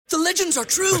The legends are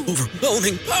true.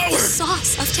 Overwhelming power!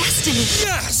 Sauce of destiny.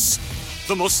 Yes!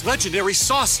 The most legendary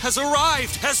sauce has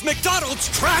arrived as McDonald's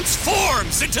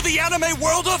transforms into the anime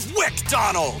world of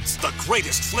WickDonald's. The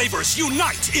greatest flavors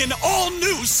unite in all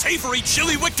new savory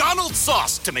chili McDonald's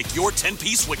sauce to make your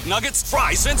 10-piece Wick Nuggets,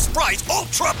 fries, and Sprite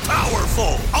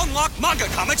ultra-powerful. Unlock manga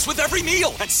comics with every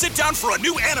meal and sit down for a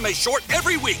new anime short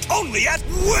every week only at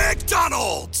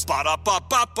WickDonald's.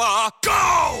 Ba-da-ba-ba-ba,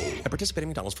 go! At participating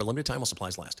McDonald's for a limited time while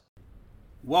supplies last.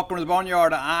 Welcome to the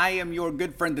Boneyard. I am your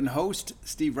good friend and host,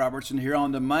 Steve Robertson, here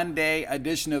on the Monday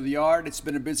edition of the Yard. It's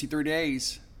been a busy 3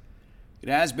 days. It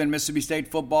has been Mississippi State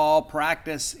football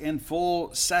practice in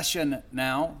full session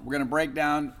now. We're going to break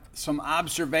down some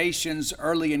observations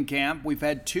early in camp. We've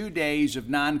had 2 days of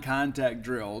non-contact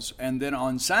drills, and then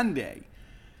on Sunday,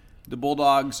 the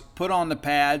Bulldogs put on the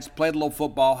pads, played a little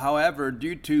football. However,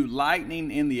 due to lightning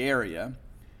in the area,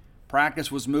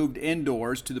 practice was moved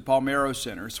indoors to the Palmero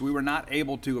Center, so we were not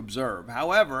able to observe.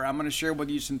 However, I'm going to share with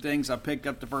you some things I picked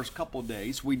up the first couple of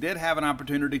days. We did have an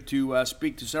opportunity to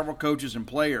speak to several coaches and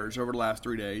players over the last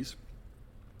 3 days.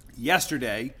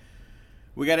 Yesterday,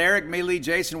 we got Eric Mealy,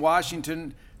 Jason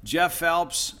Washington, Jeff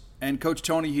Phelps, and Coach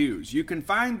Tony Hughes. You can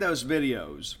find those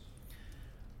videos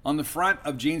on the front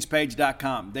of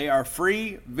genespage.com. They are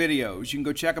free videos. You can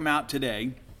go check them out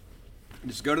today.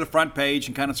 Just go to the front page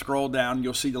and kind of scroll down, and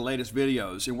you'll see the latest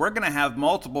videos. And we're going to have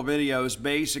multiple videos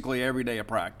basically every day of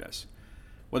practice,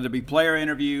 whether it be player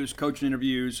interviews, coaching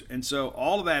interviews, and so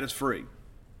all of that is free.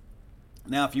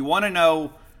 Now, if you want to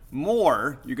know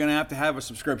more, you're going to have a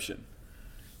subscription.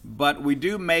 But we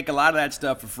do make a lot of that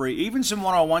stuff for free, even some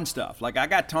one-on-one stuff. Like I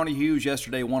got Tony Hughes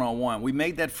yesterday one-on-one. We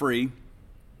made that free.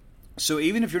 So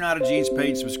even if you're not a Gene's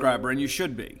Page subscriber, and you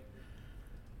should be,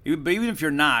 even if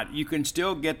you're not, you can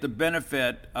still get the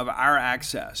benefit of our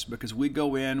access because we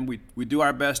go in, we do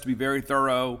our best to be very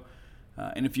thorough.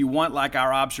 And if you want like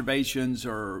our observations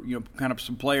or kind of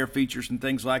some player features and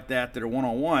things like that are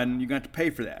one-on-one, you're going to have to pay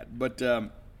for that. But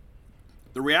the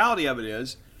reality of it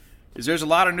is there's a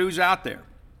lot of news out there.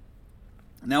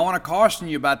 Now I want to caution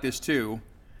you about this too.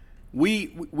 We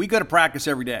go to practice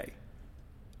every day,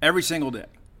 every single day.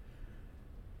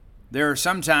 There are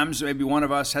sometimes maybe one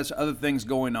of us has other things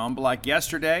going on, but like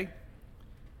yesterday,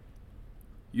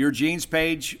 your Gene's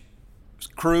Page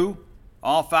crew,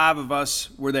 all 5 of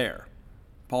us were there.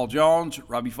 Paul Jones,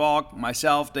 Robbie Falk,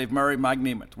 myself, Dave Murray, Mike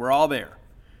Nemeth. We're all there.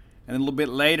 And a little bit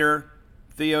later,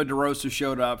 Theo DeRosa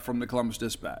showed up from the Columbus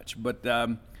Dispatch. But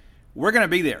we're going to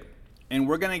be there, and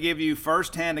we're going to give you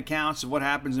firsthand accounts of what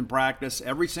happens in practice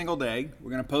every single day.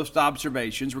 We're going to post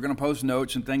observations. We're going to post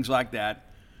notes and things like that.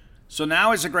 So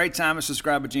now is a great time to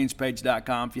subscribe at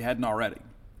genespage.com if you hadn't already.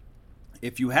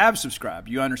 If you have subscribed,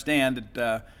 you understand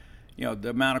that the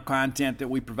amount of content that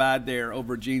we provide there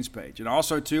over at Gene's Page. And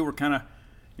also, too, we're kind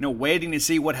of waiting to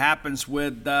see what happens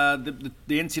with the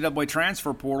NCAA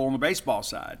transfer portal on the baseball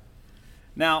side.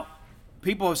 Now,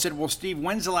 people have said, well, Steve,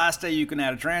 when's the last day you can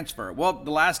add a transfer? Well,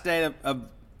 the last day of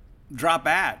drop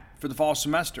ad for the fall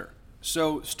semester.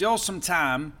 So still some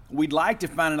time. We'd like to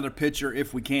find another pitcher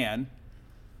if we can.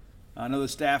 I know the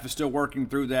staff is still working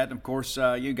through that. Of course,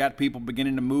 you got people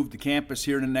beginning to move to campus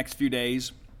here in the next few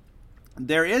days.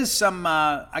 There is some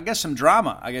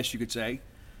drama, I guess you could say.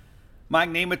 Mike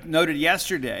Nemeth noted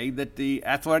yesterday that the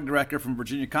athletic director from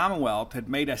Virginia Commonwealth had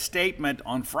made a statement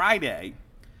on Friday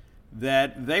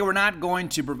that they were not going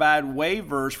to provide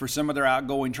waivers for some of their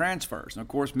outgoing transfers. And, of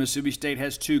course, Mississippi State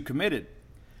has 2 committed.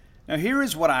 Now, here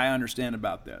is what I understand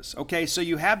about this. Okay, so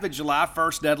you have the July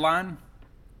 1st deadline.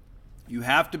 You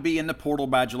have to be in the portal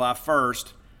by July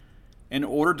 1st in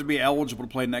order to be eligible to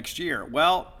play next year.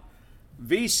 Well,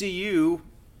 VCU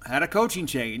had a coaching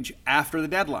change after the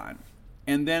deadline.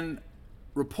 And then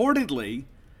reportedly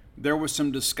there was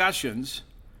some discussions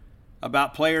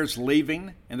about players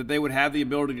leaving and that they would have the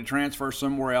ability to transfer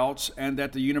somewhere else and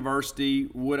that the university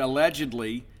would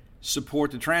allegedly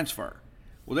support the transfer.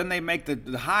 Well, then they make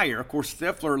the hire. Of course,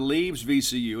 Stifler leaves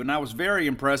VCU, and I was very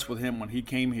impressed with him when he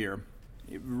came here.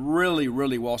 Really,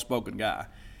 really well-spoken guy.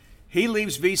 He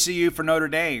leaves VCU for Notre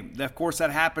Dame. Of course, that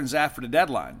happens after the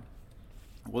deadline.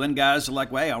 Well, then guys are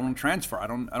like, well, hey, I want to transfer. I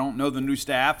don't know the new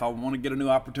staff. I want to get a new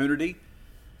opportunity.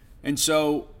 And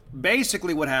so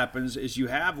basically what happens is you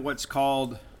have what's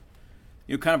called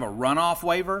kind of a runoff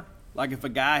waiver. Like if a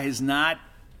guy has not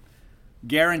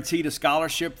guaranteed a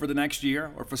scholarship for the next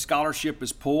year or if a scholarship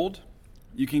is pulled,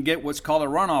 you can get what's called a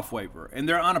runoff waiver. And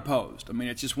they're unopposed. I mean,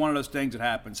 it's just one of those things that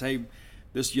happens. Hey,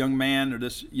 this young man or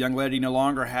this young lady no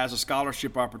longer has a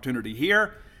scholarship opportunity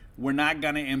here. We're not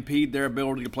going to impede their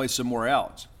ability to play somewhere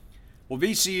else. Well,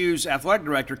 VCU's athletic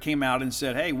director came out and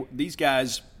said, hey, these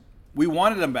guys, we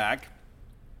wanted them back.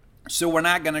 So we're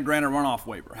not going to grant a runoff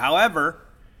waiver. However,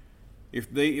 if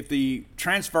the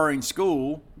transferring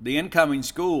school, the incoming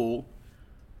school,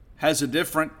 has a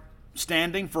different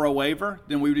standing for a waiver,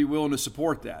 then we would be willing to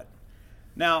support that.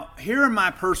 Now, here are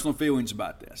my personal feelings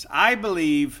about this. I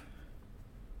believe,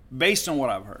 based on what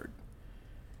I've heard,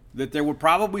 that there were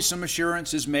probably some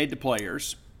assurances made to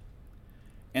players,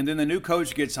 and then the new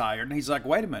coach gets hired, and he's like,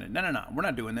 wait a minute, no, we're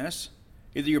not doing this.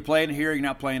 Either you're playing here or you're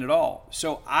not playing at all.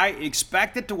 So I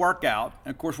expect it to work out.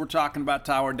 And, of course, we're talking about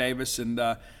Tyler Davis and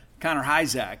Connor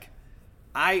Hyzak.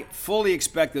 I fully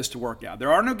expect this to work out.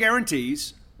 There are no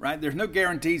guarantees, right? There's no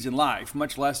guarantees in life,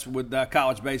 much less with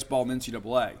college baseball and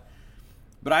NCAA.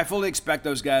 But I fully expect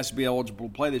those guys to be eligible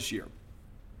to play this year.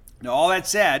 Now, all that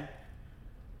said,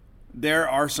 there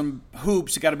are some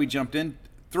hoops that got to be jumped in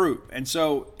through. And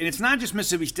it's not just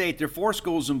Mississippi State. There are 4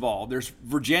 schools involved. There's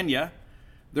Virginia,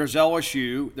 there's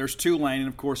LSU, there's Tulane, and,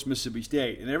 of course, Mississippi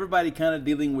State. And everybody kind of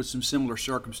dealing with some similar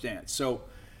circumstance. So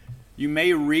you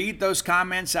may read those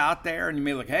comments out there, and you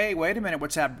may be like, hey, wait a minute,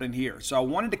 what's happening here? So I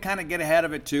wanted to kind of get ahead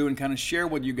of it, too, and kind of share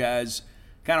with you guys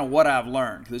kind of what I've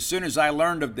learned. Because as soon as I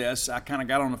learned of this, I kind of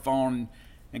got on the phone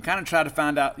and kind of tried to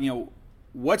find out,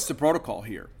 what's the protocol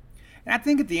here? And I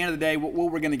think at the end of the day, what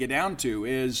we're going to get down to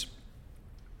is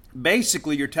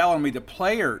basically you're telling me the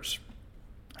players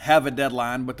have a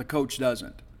deadline, but the coach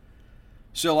doesn't.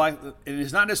 So and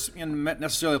it's not just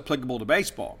necessarily applicable to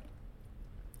baseball.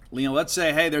 Let's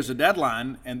say, hey, there's a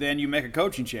deadline, and then you make a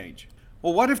coaching change.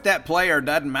 Well, what if that player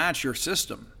doesn't match your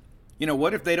system?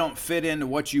 What if they don't fit into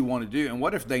what you want to do? And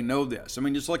what if they know this? I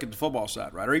mean, just look at the football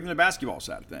side, right? Or even the basketball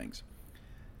side of things.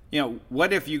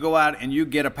 What if you go out and you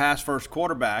get a pass-first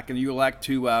quarterback and you elect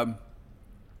to run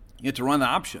the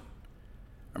option?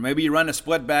 Or maybe you run a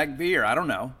split-back veer. I don't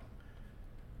know.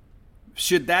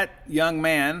 Should that young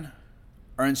man,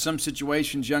 or in some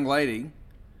situations, young lady,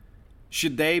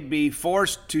 should they be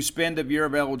forced to spend a year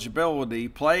of eligibility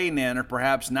playing in or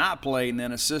perhaps not playing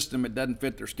in a system that doesn't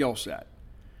fit their skill set?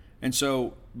 And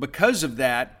so because of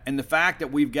that and the fact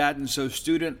that we've gotten so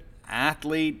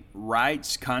student-athlete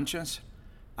rights conscious,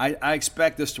 I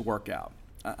expect this to work out.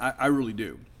 I really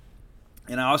do.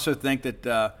 And I also think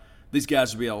that these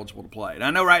guys will be eligible to play. And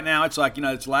I know right now it's like,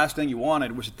 it's the last thing you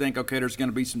wanted was to think, okay, there's going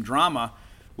to be some drama.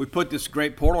 We put this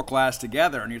great portal class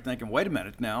together, and you're thinking, wait a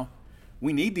minute now.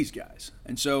 We need these guys.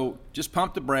 And so just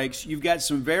pump the brakes. You've got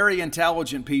some very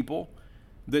intelligent people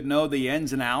that know the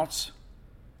ins and outs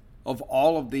of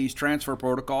all of these transfer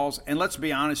protocols. And let's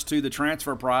be honest, too, the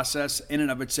transfer process in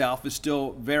and of itself is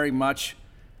still very much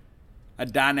a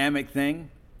dynamic thing.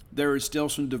 There is still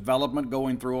some development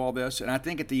going through all this. And I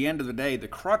think at the end of the day, the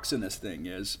crux in this thing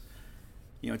is,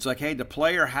 it's like, hey, the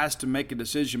player has to make a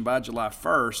decision by July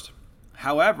 1st.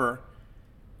 However,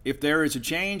 if there is a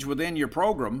change within your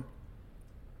program,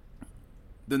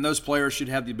 then those players should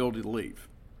have the ability to leave.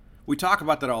 We talk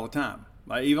about that all the time,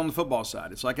 even on the football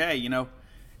side. It's like, hey,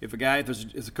 if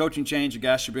there's a coaching change, a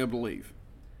guy should be able to leave.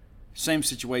 Same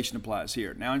situation applies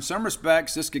here. Now, in some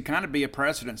respects, this could kind of be a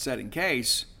precedent-setting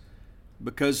case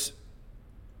because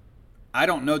I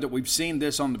don't know that we've seen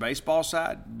this on the baseball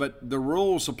side, but the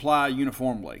rules apply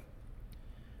uniformly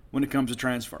when it comes to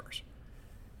transfers.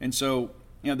 And so,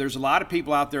 there's a lot of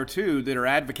people out there, too, that are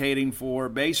advocating for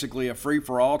basically a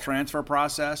free-for-all transfer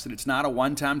process, that it's not a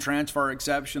one-time transfer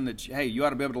exception, that, hey, you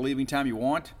ought to be able to leave anytime you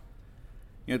want,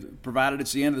 provided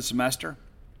it's the end of the semester.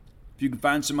 If you can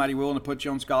find somebody willing to put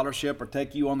you on scholarship or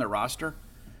take you on their roster.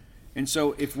 And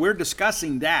so if we're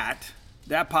discussing that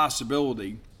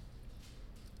possibility,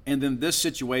 and then this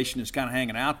situation is kind of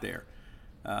hanging out there,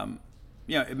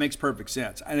 it makes perfect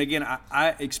sense. And again,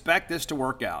 I expect this to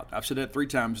work out. I've said that 3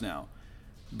 times now.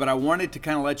 But I wanted to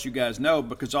kind of let you guys know,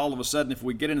 because all of a sudden if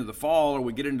we get into the fall or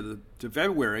we get into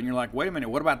February and you're like, wait a minute,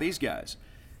 what about these guys?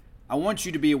 I want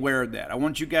you to be aware of that. I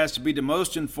want you guys to be the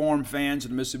most informed fans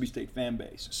of the Mississippi State fan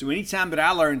base. So anytime that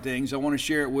I learn things, I want to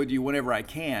share it with you whenever I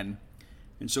can.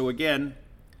 And so again,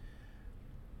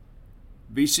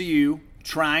 VCU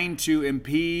trying to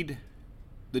impede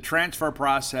the transfer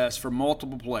process for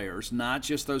multiple players, not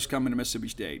just those coming to Mississippi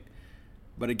State.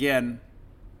 But again,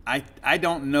 I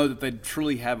don't know that they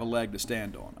truly have a leg to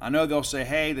stand on. I know they'll say,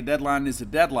 hey, the deadline is the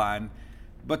deadline,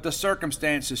 but the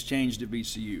circumstances changed at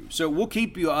VCU. So we'll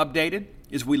keep you updated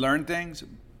as we learn things.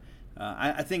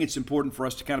 I think it's important for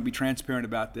us to kind of be transparent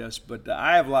about this, but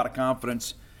I have a lot of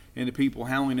confidence in the people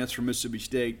handling this from Mississippi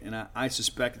State, and I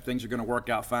suspect that things are going to work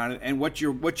out fine. And what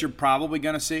you're probably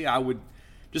going to see, I would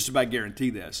just about guarantee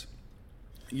this,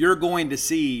 you're going to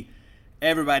see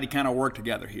everybody kind of work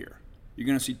together here. You're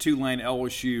going to see Tulane,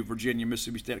 LSU, Virginia,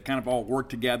 Mississippi State kind of all work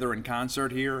together in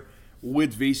concert here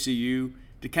with VCU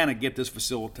to kind of get this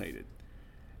facilitated.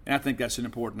 And I think that's an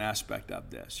important aspect of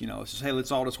this. It's just, hey,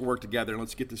 let's all just work together and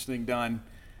let's get this thing done,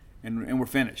 and we're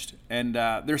finished. And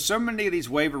there's so many of these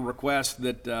waiver requests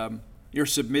that you're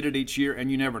submitted each year,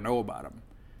 and you never know about them.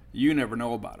 You never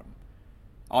know about them.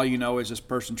 All you know is this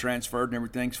person transferred and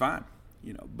everything's fine.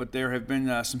 But there have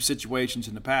been some situations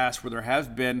in the past where there has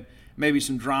been maybe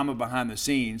some drama behind the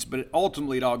scenes, but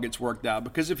ultimately it all gets worked out.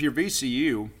 Because if you're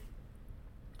VCU,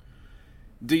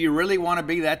 do you really want to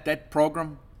be that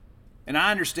program? And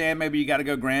I understand maybe you got to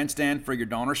go grandstand for your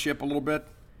donorship a little bit.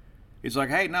 It's like,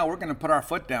 hey, no, we're going to put our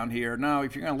foot down here. No,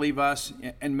 if you're going to leave us,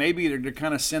 and maybe they're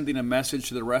kind of sending a message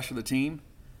to the rest of the team.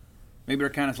 Maybe they're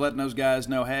kind of letting those guys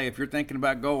know, hey, if you're thinking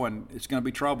about going, it's going to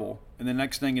be trouble. And the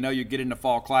next thing you know, you get into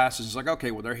fall classes. It's like,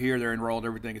 okay, well, they're here, they're enrolled,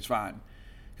 everything is fine.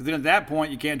 Because then at that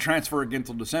point, you can't transfer again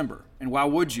until December. And why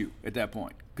would you at that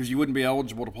point? Because you wouldn't be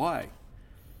eligible to play.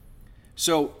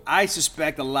 So I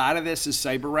suspect a lot of this is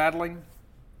saber rattling.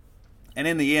 And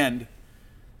in the end,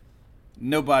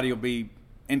 nobody will be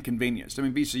inconvenienced. I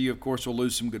mean, VCU, of course, will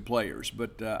lose some good players.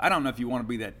 But I don't know if you want to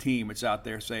be that team that's out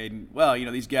there saying, well,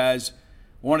 these guys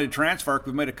wanted to transfer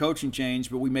because we made a coaching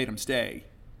change, but we made them stay.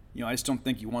 I just don't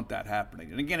think you want that happening.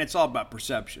 And again, it's all about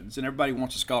perceptions, and everybody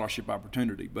wants a scholarship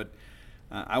opportunity. But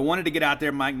I wanted to get out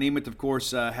there. Mike Nemeth, of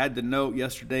course, had the note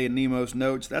yesterday in Nemo's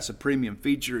Notes. That's a premium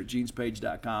feature at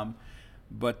genespage.com.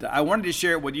 But I wanted to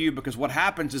share it with you because what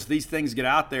happens is these things get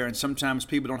out there, and sometimes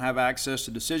people don't have access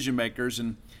to decision makers,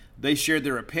 and they share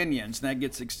their opinions, and that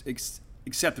gets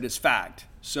accepted as fact.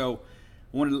 So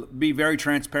I wanted to be very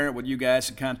transparent with you guys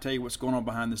and kind of tell you what's going on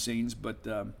behind the scenes. But,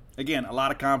 again, a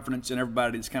lot of confidence in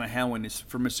everybody that's kind of handling this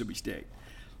for Mississippi State.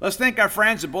 Let's thank our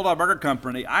friends at Bulldog Burger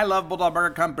Company. I love Bulldog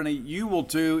Burger Company. You will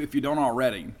too if you don't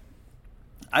already.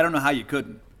 I don't know how you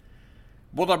couldn't.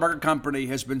 Bulldog Burger Company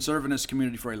has been serving this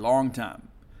community for a long time.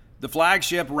 The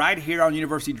flagship right here on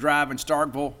University Drive in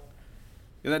Starkville,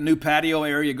 that new patio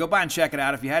area. Go by and check it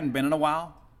out if you hadn't been in a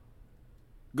while.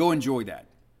 Go enjoy that.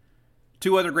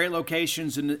 2 other great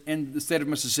locations in the state of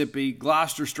Mississippi,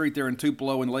 Gloucester Street there in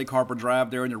Tupelo and Lake Harper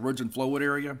Drive there in the Ridge and Flowood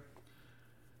area.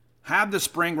 Have the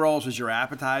spring rolls as your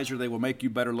appetizer. They will make you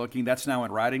better looking. That's now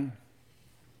in writing.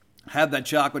 Have that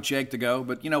chocolate shake to go.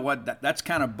 But you know what? That's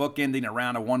kind of bookending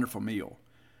around a wonderful meal.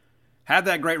 Have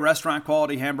that great restaurant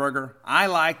quality hamburger. I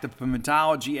like the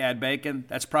Pimentology Add Bacon.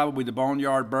 That's probably the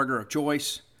Boneyard burger of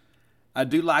choice. I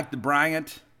do like the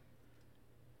Bryant.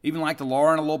 Even like the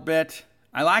Lauren a little bit.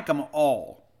 I like them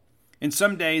all. And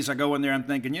some days I go in there and I'm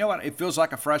thinking, you know what? It feels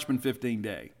like a freshman 15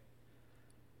 day.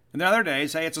 And the other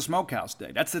days, hey, it's a smokehouse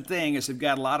day. That's the thing, is they've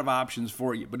got a lot of options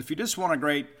for you. But if you just want a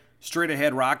great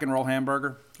straight-ahead rock and roll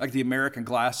hamburger, like the American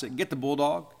Classic, get the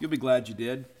Bulldog. You'll be glad you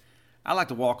did. I like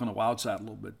to walk on the wild side a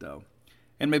little bit, though.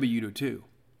 And maybe you do, too.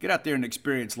 Get out there and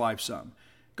experience life some.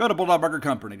 Go to Bulldog Burger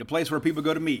Company, the place where people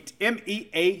go to meet.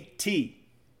 M-E-A-T.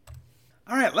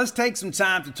 All right, let's take some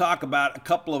time to talk about a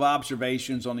couple of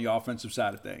observations on the offensive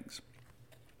side of things.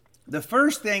 The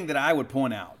first thing that I would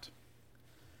point out,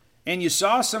 and you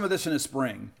saw some of this in the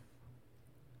spring,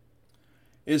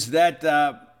 is that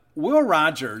Will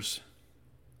Rogers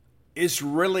is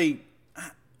really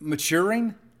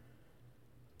maturing.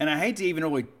 And I hate to even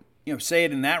really say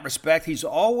it in that respect. He's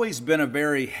always been a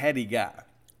very heady guy.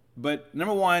 But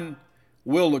number one,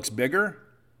 Will looks bigger.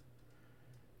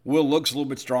 Will looks a little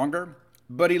bit stronger.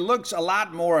 But he looks a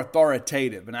lot more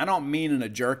authoritative. And I don't mean in a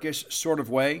jerkish sort of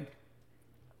way.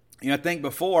 I think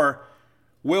before,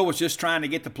 Will was just trying to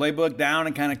get the playbook down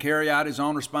and kind of carry out his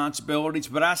own responsibilities.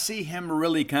 But I see him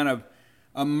really kind of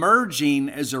emerging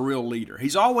as a real leader.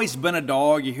 He's always been a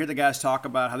dog. You hear the guys talk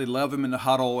about how they love him in the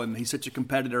huddle and he's such a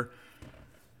competitor.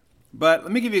 But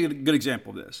let me give you a good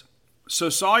example of this. So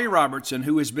Sawyer Robertson,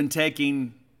 who has been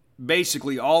taking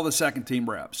basically all the second-team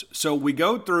reps. So we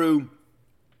go through,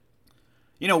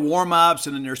 warm-ups,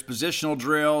 and then there's positional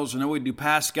drills, and then we do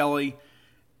pass skelly.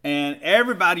 And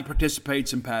everybody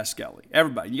participates in pass skelly.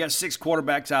 Everybody. You got 6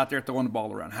 quarterbacks out there throwing the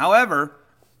ball around. However,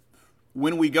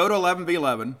 when we go to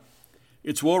 11v11,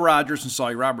 it's Will Rogers and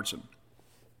Sawyer Robertson.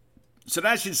 So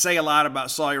that should say a lot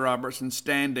about Sawyer Robertson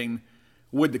standing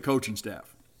with the coaching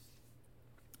staff.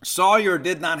 Sawyer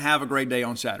did not have a great day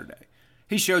on Saturday.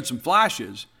 He showed some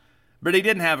flashes, but he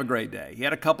didn't have a great day. He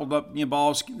had a couple of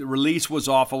balls. The release was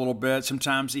off a little bit.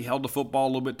 Sometimes he held the football a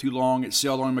little bit too long. It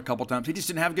sailed on him a couple times. He just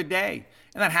didn't have a good day,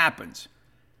 and that happens.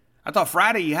 I thought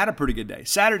Friday he had a pretty good day.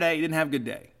 Saturday he didn't have a good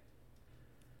day.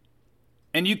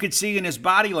 And you could see in his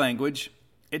body language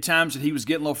at times that he was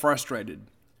getting a little frustrated.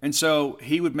 And so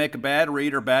he would make a bad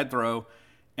read or bad throw,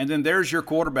 and then there's your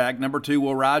quarterback, number 2,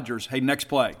 Will Rogers. Hey, next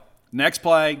play. Next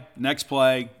play, next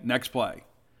play, next play.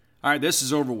 All right, this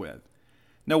is over with.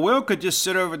 Now, Will could just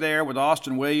sit over there with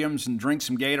Austin Williams and drink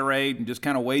some Gatorade and just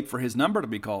kind of wait for his number to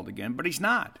be called again, but he's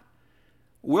not.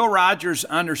 Will Rogers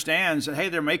understands that, hey,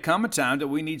 there may come a time that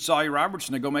we need Sawyer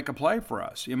Robertson to go make a play for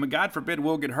us. God forbid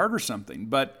Will get hurt or something,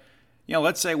 but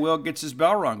let's say Will gets his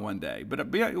bell rung one day. But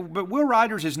Will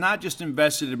Rogers is not just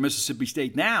invested in Mississippi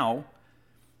State now.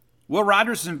 Will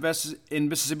Rogers is invested in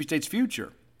Mississippi State's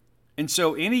future. And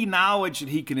so any knowledge that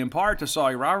he can impart to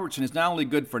Sawyer Robertson is not only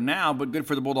good for now, but good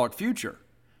for the Bulldog future.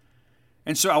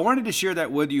 And so I wanted to share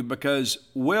that with you because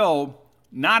Will,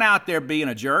 not out there being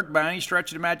a jerk by any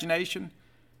stretch of the imagination,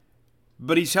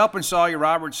 but he's helping Sawyer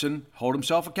Robertson hold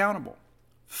himself accountable.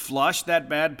 Flush that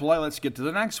bad play. Let's get to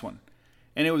the next one.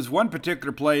 And it was one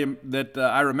particular play that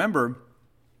I remember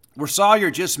where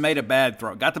Sawyer just made a bad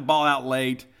throw. Got the ball out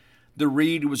late. The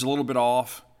read was a little bit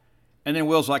off. And then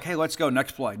Will's like, hey, let's go.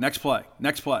 Next play, next play,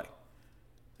 next play.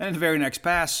 And in the very next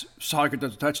pass, Sawyer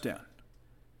does a touchdown.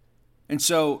 And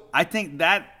so I think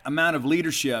that amount of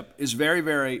leadership is very,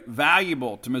 very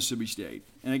valuable to Mississippi State.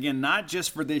 And again, not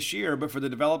just for this year, but for the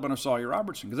development of Sawyer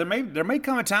Robertson. Because there may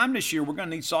come a time this year we're going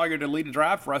to need Sawyer to lead a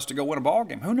drive for us to go win a ball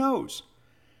game. Who knows?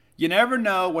 You never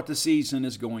know what the season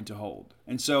is going to hold.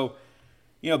 And so,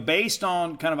 based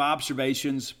on kind of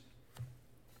observations,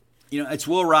 it's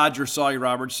Will Rogers, Sawyer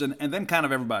Robertson, and then kind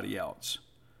of everybody else.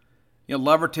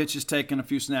 Lovertich has taken a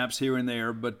few snaps here and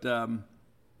there, but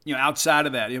outside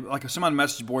of that, like someone on the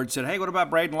message board said, hey, what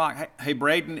about Braden Locke? Hey,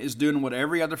 Braden is doing what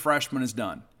every other freshman has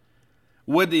done,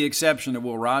 with the exception of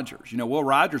Will Rogers. Will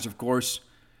Rogers, of course,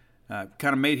 kind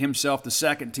of made himself the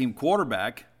second-team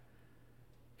quarterback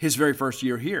his very first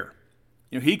year here.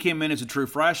 He came in as a true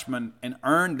freshman and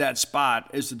earned that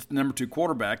spot as the number 2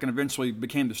 quarterback and eventually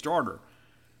became the starter.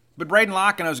 But Braden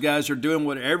Locke and those guys are doing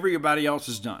what everybody else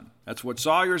has done. That's what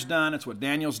Sawyer's done. That's what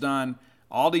Daniel's done.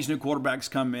 All these new quarterbacks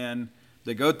come in.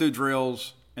 They go through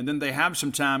drills, and then they have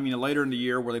some time, later in the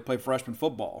year where they play freshman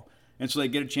football. And so they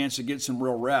get a chance to get some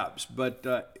real reps. But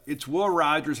it's Will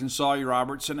Rogers and Sawyer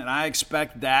Robertson, and I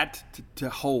expect that to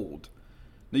hold.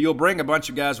 Now, you'll bring a bunch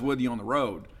of guys with you on the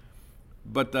road.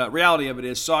 But the reality of it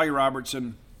is Sawyer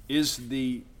Robertson is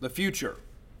the future,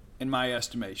 in my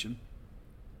estimation.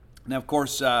 Now, of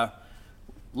course,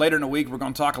 later in the week we're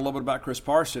going to talk a little bit about Chris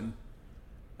Parson.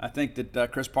 I think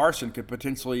that Chris Parson could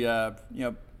potentially,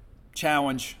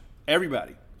 challenge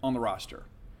everybody on the roster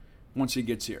once he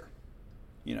gets here.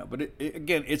 But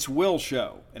again, it's Will's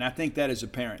show, and I think that is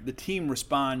apparent. The team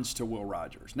responds to Will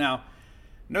Rogers. Now,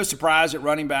 no surprise at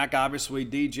running back, obviously,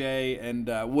 DJ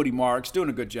and Woody Marks doing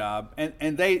a good job.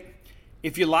 And they,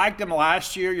 if you liked them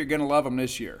last year, you're going to love them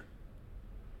this year.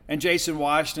 And Jason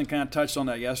Washington kind of touched on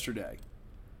that yesterday.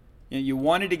 You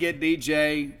wanted to get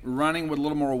DJ running with a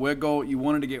little more wiggle. You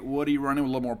wanted to get Woody running with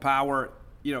a little more power.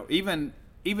 Even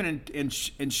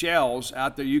in shells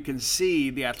out there, you can see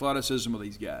the athleticism of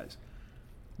these guys.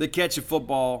 They catch a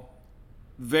football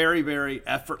very, very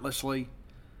effortlessly.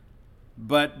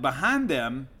 But behind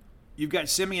them, you've got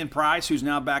Simeon Price, who's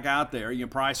now back out there.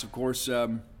 Price, of course,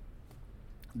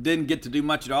 didn't get to do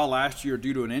much at all last year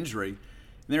due to an injury. And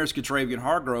there's Catravian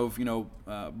Hargrove,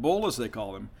 Bull as they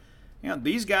call him.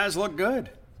 These guys look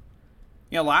good.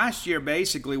 Last year,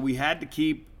 basically, we had to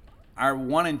keep our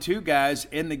 1 and 2 guys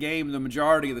in the game the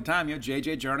majority of the time.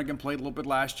 J.J. Jernigan played a little bit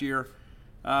last year.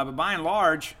 But by and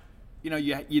large,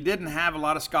 you didn't have a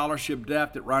lot of scholarship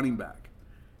depth at running back.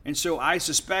 And so I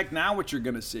suspect now what you're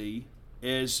going to see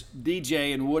is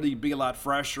DJ and Woody be a lot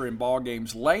fresher in ball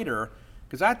games later,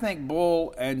 because I think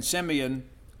Bull and Simeon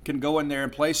can go in there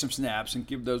and play some snaps and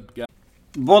give those guys.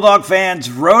 Bulldog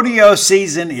fans, rodeo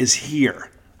season is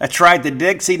here. That's right, the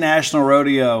Dixie National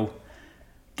Rodeo.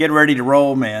 Get ready to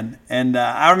roll, man. And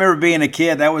I remember being a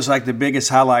kid, that was like the biggest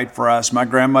highlight for us. My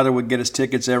grandmother would get us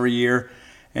tickets every year,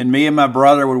 and me and my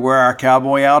brother would wear our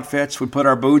cowboy outfits. We'd put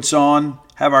our boots on,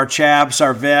 have our chaps,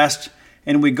 our vest,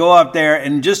 and we'd go up there,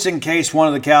 and just in case one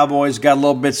of the cowboys got a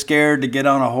little bit scared to get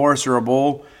on a horse or a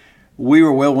bull, we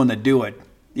were willing to do it.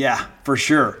 Yeah, for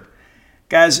sure.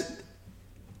 Guys,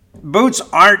 boots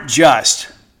aren't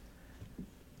just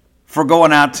for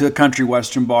going out to a country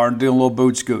western bar and doing a little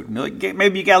boot scooting.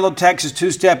 Maybe you got a little Texas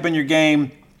two-step in your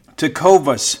game.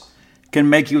 Tecovas can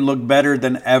make you look better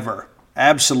than ever.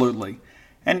 Absolutely.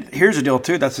 And here's the deal,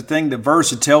 too. That's the thing, the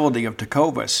versatility of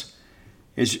Tecovas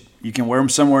is you can wear them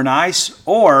somewhere nice,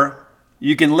 or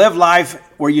you can live life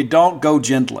where you don't go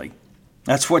gently.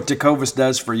 That's what Tecovas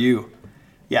does for you.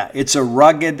 Yeah, it's a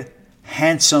rugged,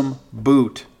 handsome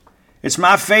boot. It's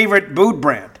my favorite boot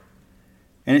brand,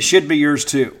 and it should be yours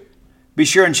too. Be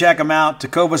sure and check them out.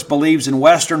 Tecovas believes in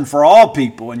Western for all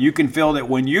people, and you can feel that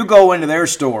when you go into their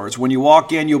stores. When you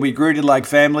walk in, you'll be greeted like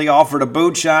family, offered a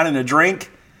boot shine and a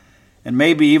drink, and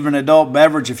maybe even an adult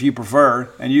beverage if you prefer,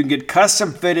 and you can get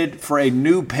custom fitted for a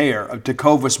new pair of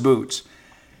Tecovas boots.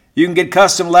 You can get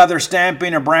custom leather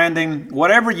stamping or branding,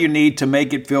 whatever you need to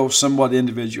make it feel somewhat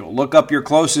individual. Look up your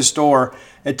closest store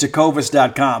at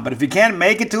tecovas.com. But if you can't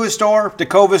make it to a store,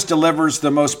 Tecovas delivers the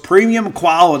most premium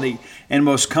quality and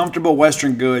most comfortable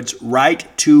Western goods right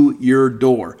to your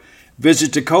door.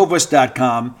 Visit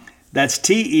tecovas.com. That's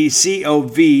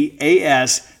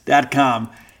TECOVAS.com.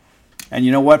 And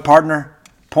you know what, partner?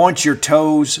 Point your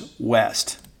toes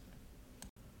west.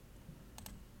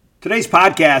 Today's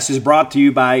podcast is brought to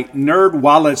you by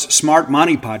NerdWallet's Smart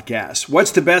Money Podcast. What's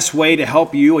the best way to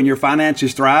help you and your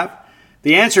finances thrive?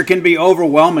 The answer can be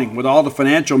overwhelming with all the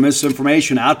financial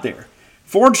misinformation out there.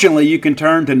 Fortunately, you can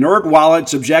turn to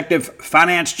NerdWallet's objective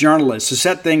finance journalists to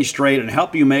set things straight and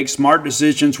help you make smart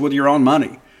decisions with your own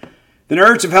money. The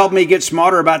nerds have helped me get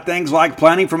smarter about things like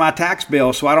planning for my tax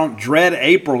bill so I don't dread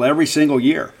April every single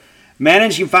year,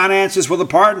 managing finances with a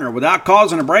partner without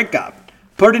causing a breakup,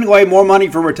 putting away more money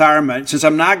for retirement since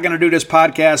I'm not going to do this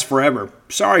podcast forever.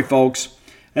 Sorry, folks.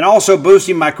 And also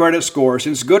boosting my credit score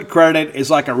since good credit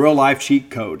is like a real-life cheat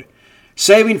code.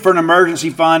 Saving for an emergency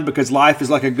fund because life is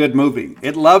like a good movie.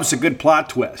 It loves a good plot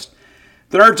twist.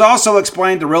 The nerds also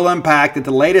explain the real impact that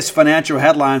the latest financial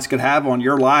headlines could have on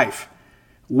your life.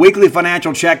 Weekly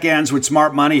financial check-ins with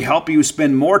Smart Money help you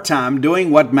spend more time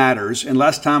doing what matters and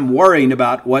less time worrying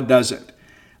about what doesn't.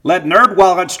 Let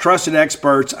NerdWallet's trusted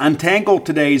experts untangle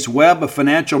today's web of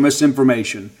financial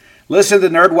misinformation. Listen to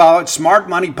the NerdWallet's Smart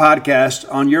Money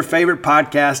Podcast on your favorite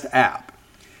podcast app.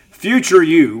 Future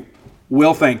you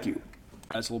will thank you.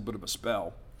 That's a little bit of a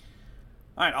spell.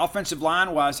 All right, offensive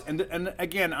line-wise, and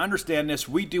again, understand this,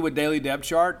 we do a daily depth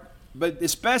chart, but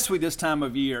especially this time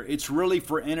of year, it's really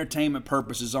for entertainment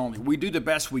purposes only. We do the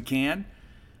best we can.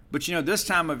 But, this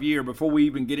time of year, before we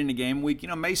even get into game week,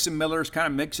 Mason Miller's kind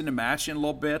of mixing and matching a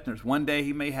little bit. There's one day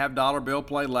he may have Dollar Bill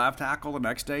play left tackle. The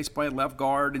next day he's playing left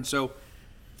guard. And so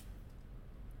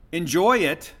enjoy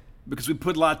it because we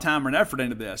put a lot of time and effort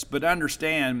into this. But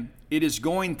understand it is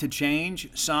going to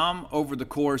change some over the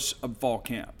course of fall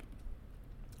camp.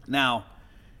 Now,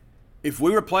 if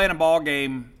we were playing a ball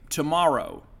game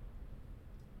tomorrow,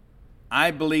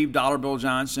 I believe Dollar Bill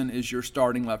Johnson is your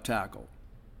starting left tackle.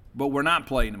 But we're not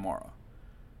playing tomorrow.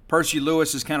 Percy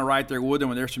Lewis is kind of right there with him.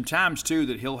 And there's some times, too,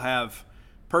 that he'll have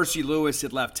Percy Lewis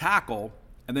at left tackle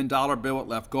and then Dollar Bill at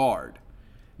left guard.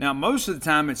 Now, most of the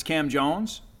time it's Cam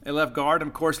Jones at left guard and,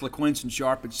 of course, LaQuinton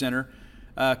Sharp at center.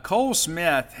 Cole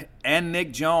Smith and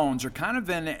Nick Jones are kind of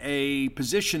in a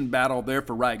position battle there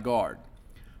for right guard.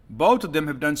 Both of them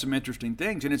have done some interesting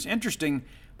things. And it's interesting,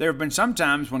 there have been some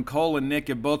times when Cole and Nick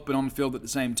have both been on the field at the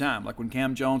same time, like when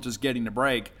Cam Jones is getting the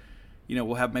break.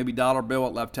 We'll have maybe Dollar Bill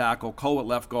at left tackle, Cole at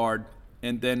left guard,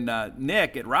 and then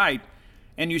Nick at right.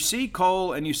 And you see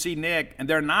Cole and you see Nick, and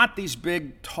they're not these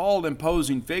big, tall,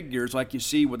 imposing figures like you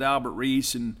see with Albert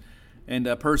Reese and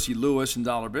Percy Lewis and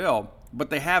Dollar Bill, but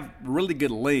they have really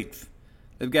good length.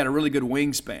 They've got a really good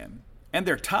wingspan, and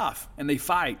they're tough, and they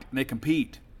fight, and they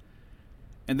compete.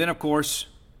 And then, of course,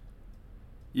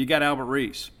 you got Albert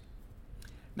Reese.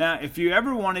 Now, if you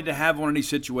ever wanted to have one of these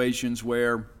situations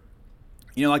where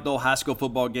like the old high school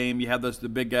football game, you have the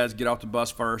big guys get off the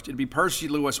bus first. It'd be Percy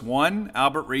Lewis 1,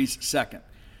 Albert Reese 2nd.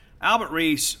 Albert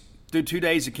Reese, through 2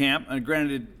 days of camp, and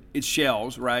granted, it's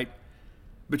shells, right?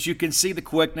 But you can see the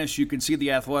quickness, you can see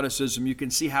the athleticism, you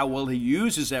can see how well he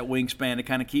uses that wingspan to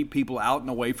kind of keep people out and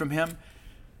away from him.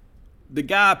 The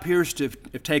guy appears to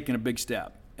have taken a big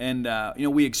step. And,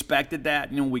 we expected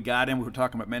that. When we got him, we were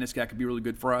talking about, man, this guy could be really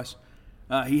good for us.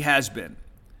 He has been.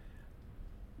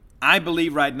 I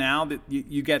believe right now that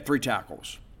you got 3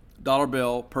 tackles, Dollar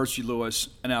Bill, Percy Lewis,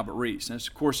 and Albert Reese. And there's,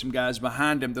 of course, some guys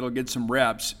behind him that'll get some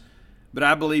reps. But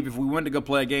I believe if we went to go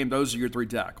play a game, those are your 3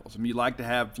 tackles. I mean, you like to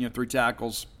have 3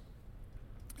 tackles,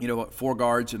 4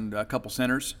 guards and a couple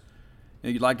centers.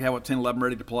 You'd like to have 10, 11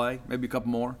 ready to play, maybe a couple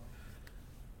more.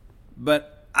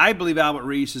 But I believe Albert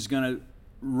Reese is going to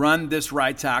run this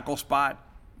right tackle spot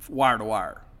wire to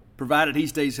wire. Provided he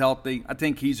stays healthy, I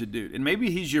think he's a dude. And maybe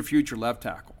he's your future left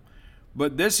tackle.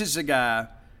 But this is a guy,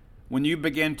 when you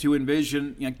begin to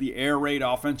envision the air raid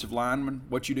offensive lineman,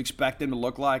 what you'd expect him to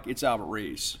look like, it's Albert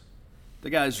Reese. The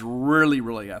guy's really,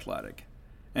 really athletic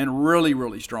and really,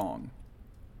 really strong.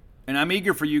 And I'm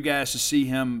eager for you guys to see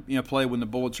him play when the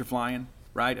bullets are flying,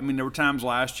 right? I mean, there were times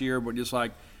last year where just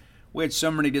like we had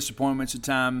so many disappointments at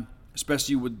time,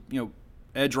 especially with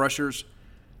edge rushers.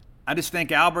 I just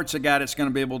think Albert's a guy that's going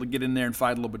to be able to get in there and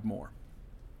fight a little bit more.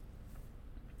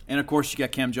 And, of course, you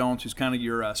got Cam Jones, who's kind of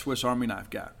your Swiss Army knife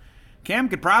guy. Cam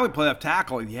could probably play left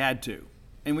tackle if he had to.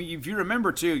 And if you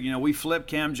remember, too, we flipped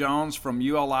Cam Jones from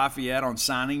UL Lafayette on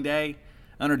signing day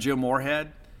under Joe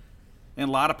Moorhead. And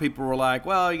a lot of people were like,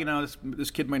 well,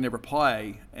 this kid may never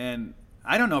play. And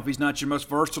I don't know if he's not your most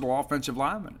versatile offensive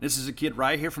lineman. This is a kid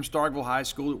right here from Starkville High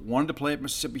School that wanted to play at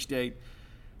Mississippi State.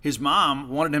 His mom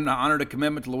wanted him to honor the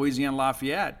commitment to Louisiana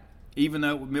Lafayette, even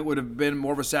though it would have been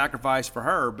more of a sacrifice for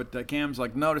her. But Cam's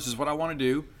like, no, this is what I want to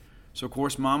do. So, of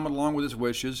course, Mom went along with his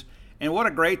wishes. And what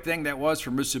a great thing that was for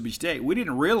Mississippi State. We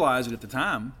didn't realize it at the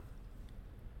time.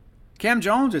 Cam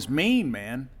Jones is mean,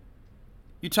 man.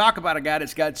 You talk about a guy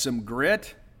that's got some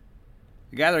grit,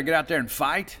 a guy that'll get out there and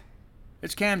fight.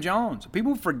 It's Cam Jones.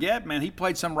 People forget, man, he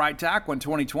played some right tackle in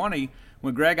 2020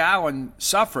 when Greg Allen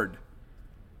suffered.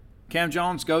 Cam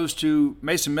Jones goes to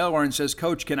Mason Miller and says,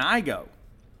 Coach, can I go?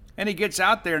 And he gets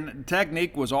out there, and the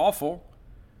technique was awful.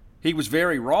 He was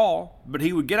very raw, but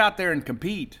he would get out there and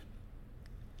compete.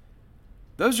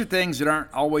 Those are things that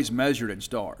aren't always measured in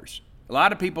stars. A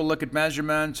lot of people look at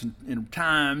measurements and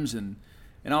times and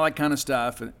all that kind of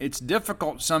stuff. And it's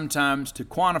difficult sometimes to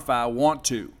quantify want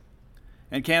to.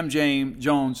 And Cam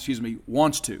Jones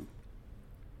wants to.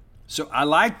 So I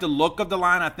like the look of the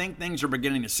line. I think things are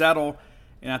beginning to settle.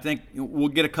 And I think we'll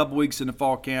get a couple weeks in the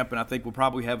fall camp, and I think we'll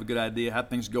probably have a good idea how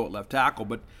things go at left tackle.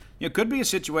 But it could be a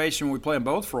situation where we play them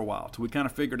both for a while till we kind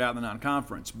of figure it out in the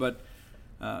non-conference. But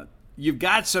you've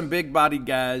got some big-bodied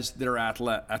guys that are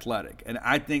athletic, and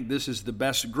I think this is the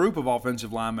best group of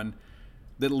offensive linemen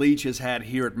that Leach has had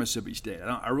here at Mississippi State.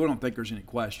 I really don't think there's any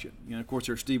question. Of course,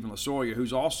 there's Stephen Lasoya,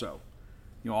 who's also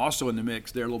in the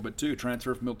mix there a little bit too,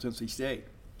 transfer from Middle Tennessee State.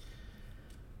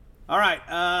 All right,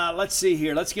 let's see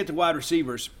here. Let's get to wide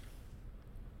receivers.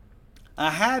 I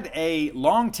had a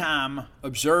longtime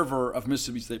observer of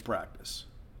Mississippi State practice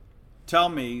tell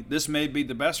me this may be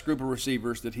the best group of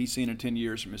receivers that he's seen in 10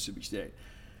 years from Mississippi State.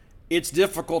 It's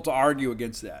difficult to argue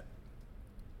against that.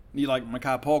 You like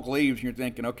Mekhi Polk leaves, and you're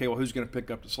thinking, okay, well, who's going to pick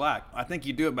up the slack? I think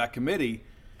you do it by committee.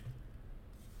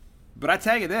 But I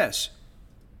tell you this,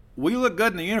 we look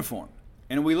good in the uniform,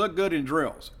 and we look good in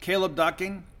drills. Caleb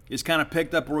Ducking is kind of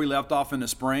picked up where we left off in the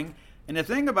spring. And the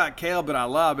thing about Caleb that I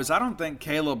love is I don't think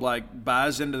Caleb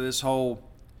buys into this whole,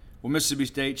 well, Mississippi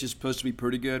State's just supposed to be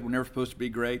pretty good. We're never supposed to be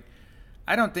great.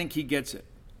 I don't think he gets it.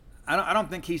 I don't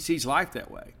think he sees life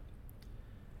that way.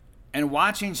 And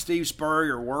watching Steve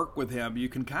Spurrier work with him, you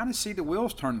can kind of see the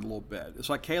wheels turning a little bit. It's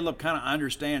like Caleb kind of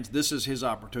understands this is his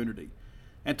opportunity.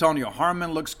 Antonio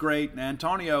Harmon looks great. And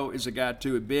Antonio is a guy,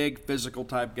 too, a big physical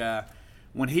type guy.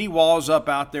 When he walls up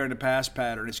out there in the pass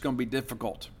pattern, it's going to be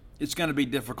difficult. It's going to be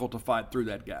difficult to fight through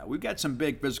that guy. We've got some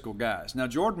big physical guys. Now,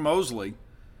 Jordan Mosley,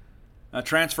 a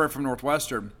transfer from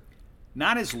Northwestern,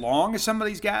 not as long as some of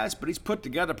these guys, but he's put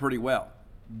together pretty well.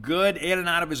 Good in and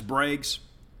out of his breaks.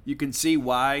 You can see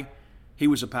why he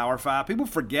was a Power 5. People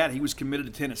forget he was committed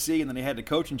to Tennessee, and then he had the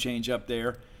coaching change up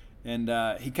there, and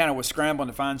he kind of was scrambling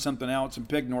to find something else and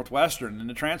picked Northwestern. And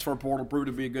the transfer portal proved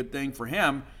to be a good thing for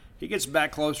him. He gets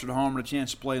back closer to home and a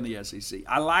chance to play in the SEC.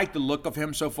 I like the look of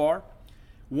him so far.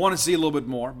 Want to see a little bit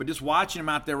more, but just watching him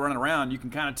out there running around, you can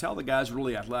kind of tell the guy's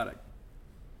really athletic.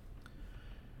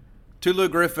 Tulu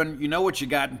Griffin, you know what you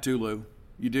got in Tulu.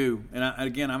 You do. And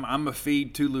I'm a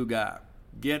feed Tulu guy.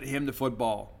 Get him the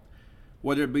football.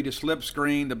 Whether it be the slip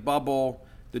screen, the bubble,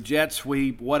 the jet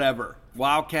sweep, whatever.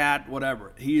 Wildcat,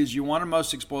 whatever. He is one of the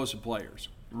most explosive players.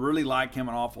 Really like him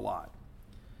an awful lot.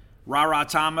 Ra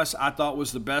Thomas, I thought,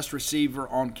 was the best receiver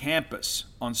on campus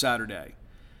on Saturday.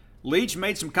 Leach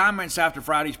made some comments after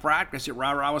Friday's practice that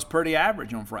Ra was pretty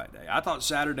average on Friday. I thought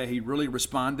Saturday he really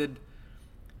responded.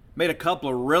 Made a couple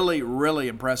of really, really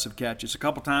impressive catches. A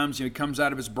couple times he comes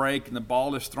out of his break and the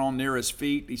ball is thrown near his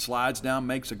feet. He slides down,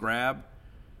 makes a grab.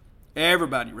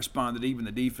 Everybody responded, even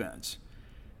the defense.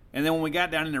 And then when we got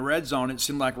down in the red zone, it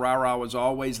seemed like Ra was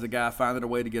always the guy finding a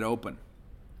way to get open.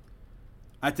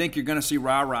 I think you're going to see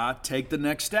Ra take the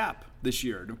next step this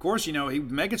year. And of course, he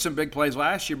was making some big plays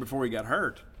last year before he got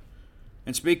hurt.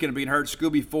 And speaking of being hurt,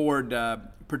 Scooby Ford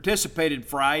participated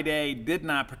Friday, did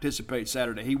not participate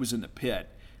Saturday. He was in the pit.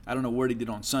 I don't know what he did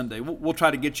on Sunday. We'll try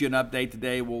to get you an update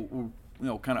today. We'll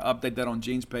kind of update that on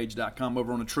genespage.com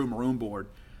over on the True Maroon board.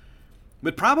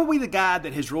 But probably the guy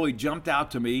that has really jumped out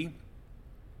to me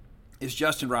is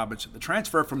Justin Robinson, the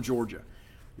transfer from Georgia.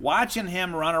 Watching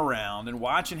him run around and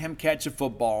watching him catch a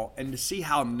football and to see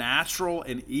how natural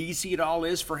and easy it all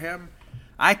is for him,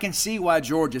 I can see why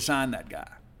Georgia signed that guy.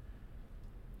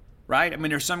 Right? I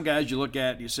mean, there's some guys you look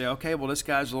at and you say, okay, well, this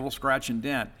guy's a little scratch and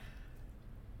dent.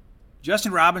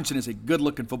 Justin Robinson is a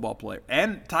good-looking football player.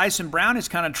 And Tyson Brown has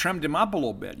kind of trimmed him up a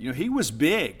little bit. He was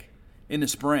big in the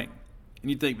spring. And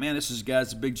you think, man, this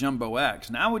guy's a big jumbo X.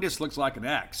 Now he just looks like an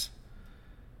X.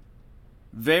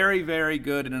 Very, very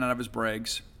good in and out of his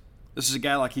breaks. This is a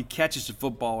guy like he catches the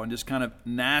football and just kind of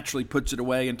naturally puts it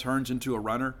away and turns into a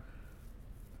runner.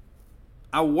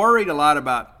 I worried a lot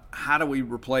about how do we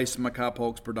replace Makai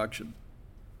Polk's production.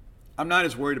 I'm not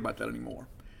as worried about that anymore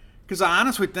because I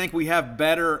honestly think we have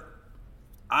better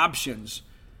options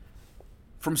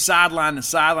from sideline to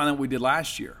sideline than we did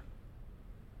last year,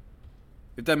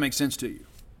 if that makes sense to you.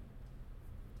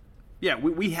 Yeah,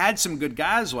 we had some good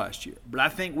guys last year, but I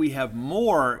think we have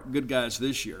more good guys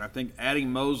this year. And I think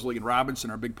adding Mosley and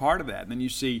Robinson are a big part of that. And then you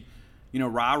see,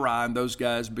 Ra and those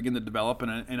guys begin to develop.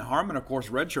 And Harmon, of course,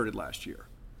 redshirted last year.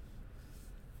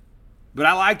 But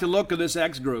I like the look of this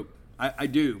X group. I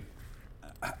do.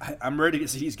 I'm ready to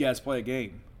see these guys play a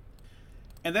game.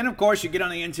 And then, of course, you get on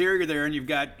the interior there, and you've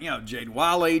got, Jaden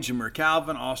Walley, Jameer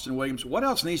Calvin, Austin Williams. What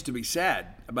else needs to be said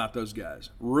about those guys?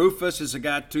 Rufus is a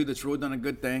guy, too, that's really done a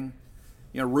good thing.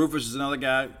 Rufus is another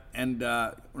guy. And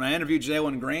when I interviewed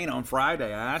Jalen Green on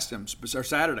Friday, I asked him, or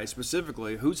Saturday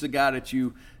specifically, who's the guy that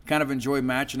you kind of enjoy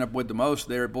matching up with the most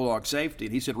there at Bulldog safety?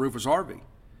 And he said Rufus Harvey.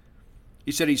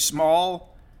 He said he's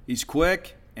small, he's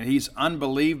quick, and he's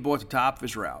unbelievable at the top of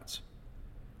his routes.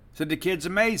 Said the kid's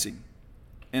amazing.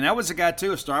 And that was a guy,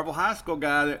 too, a Starkville High School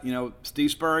guy that,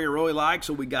 Steve Spurrier really liked,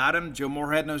 so we got him. Joe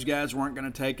Moorhead and those guys weren't going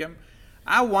to take him.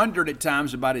 I wondered at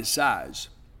times about his size.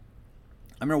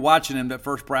 I remember watching him that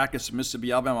first practice at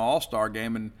Mississippi-Alabama All-Star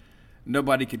game, and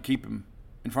nobody could keep him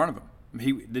in front of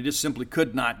him. They just simply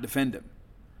could not defend him.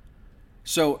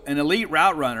 So an elite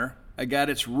route runner, a guy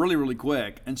that's really, really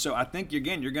quick. And so I think,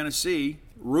 again, you're going to see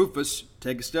Rufus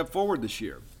take a step forward this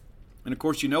year. And, of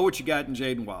course, you know what you got in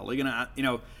Jaden Walley.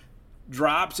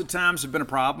 Drops at times have been a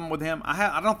problem with him.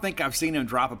 I don't think I've seen him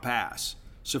drop a pass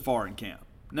so far in camp.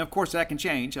 Now, of course, that can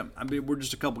change. We're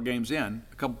just a couple games in,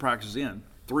 a couple practices in,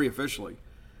 3 officially.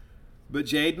 But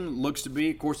Jaden looks to be,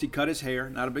 of course, he cut his hair.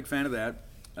 Not a big fan of that.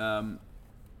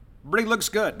 But he looks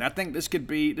good. And I think this could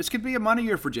be a money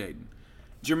year for Jaden.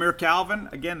 Jameer Calvin,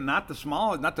 again, not the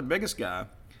smallest, not the biggest guy.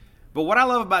 But what I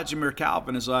love about Jameer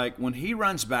Calvin is like when he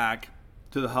runs back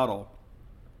to the huddle,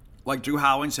 like Drew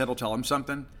Howling said, he'll tell him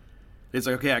something. It's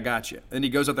like, okay, I got you. And he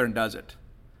goes out there and does it.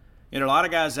 And a lot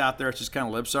of guys out there, it's just kind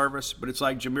of lip service. But it's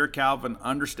like Jameer Calvin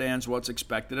understands what's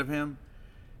expected of him.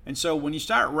 And so when you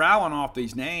start rowing off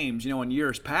these names, in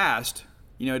years past,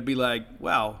 it'd be like,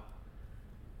 well,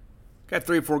 got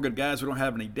 3 or 4 good guys. We don't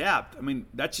have any depth.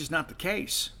 That's just not the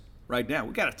case right now.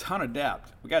 We got a ton of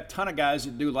depth. We got a ton of guys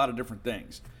that do a lot of different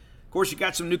things. Of course, you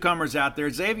got some newcomers out there.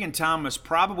 Xavier Thomas,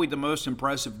 probably the most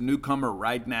impressive newcomer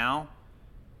right now,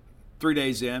 3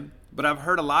 days in. But I've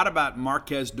heard a lot about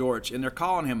Marquez Dortch, and they're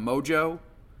calling him Mojo.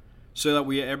 So that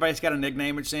everybody's got a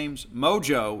nickname, it seems.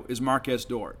 Mojo is Marquez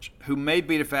Dortch, who may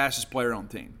be the fastest player on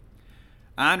the team.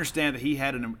 I understand that he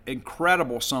had an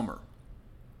incredible summer.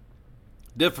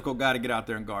 Difficult guy to get out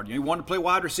there and guard. He wanted to play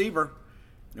wide receiver.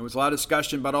 There was a lot of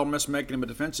discussion about Ole Miss making him a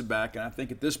defensive back, and I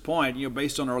think at this point,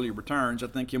 based on early returns, I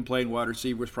think him playing wide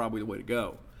receiver is probably the way to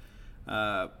go.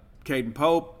 Caden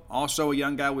Pope, also a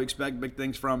young guy we expect big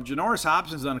things from. Janoris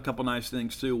Hobson's done a couple nice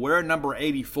things too. We're number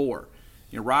 84.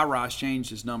 Ra-Ra's changed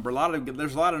his number.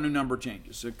 There's a lot of new number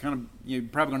changes. So you're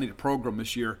probably going to need a program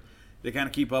this year to kind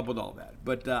of keep up with all that.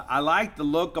 But I like the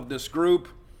look of this group.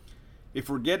 If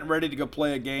we're getting ready to go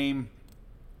play a game,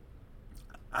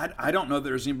 I don't know that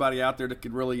there's anybody out there that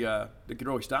could really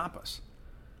stop us.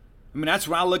 That's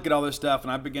when I look at all this stuff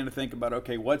and I begin to think about,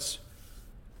 okay, where's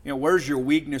your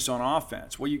weakness on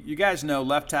offense? Well, you guys know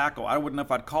left tackle. I wouldn't know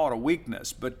if I'd call it a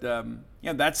weakness, but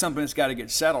that's something that's got to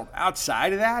get settled.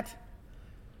 Outside of that,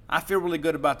 I feel really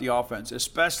good about the offense,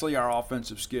 especially our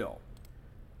offensive skill,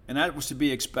 and that was to be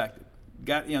expected.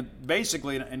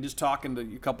 Basically, and just talking to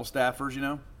a couple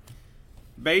staffers,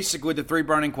 basically the 3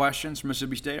 burning questions from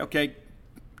Mississippi State. Okay,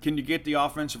 can you get the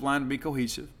offensive line to be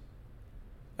cohesive?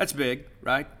 That's big,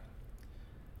 right?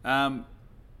 Can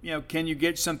you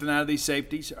get something out of these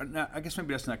safeties? No, I guess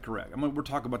maybe that's not correct. we'll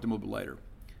talk about them a little bit later.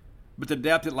 But the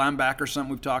depth at linebacker is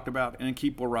something we've talked about, and then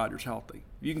keep Will Rogers healthy.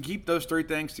 You can keep those 3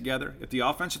 things together. If the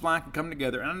offensive line can come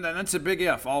together, and that's a big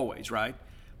if always, right?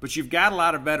 But you've got a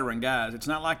lot of veteran guys. It's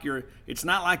not like you're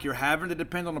having to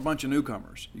depend on a bunch of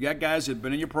newcomers. You got guys that have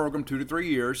been in your program 2 to 3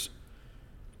 years.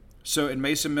 So, and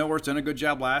Mason Miller's done a good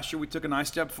job last year. We took a nice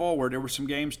step forward. There were some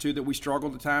games, too, that we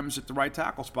struggled at times at the right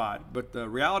tackle spot. But the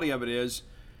reality of it is,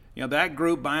 that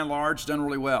group, by and large, done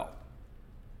really well.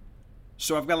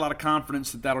 So I've got a lot of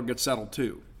confidence that that'll get settled,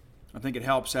 too. I think it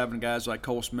helps having guys like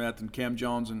Cole Smith and Cam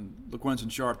Jones and LaQuinton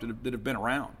Sharp that have been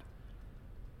around,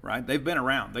 right? They've been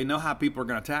around. They know how people are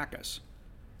going to attack us.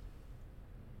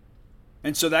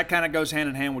 And so that kind of goes hand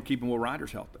in hand with keeping Will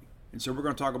Rogers healthy. And so we're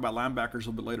going to talk about linebackers a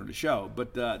little bit later in the show.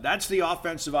 But that's the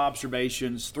offensive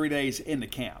observations 3 days into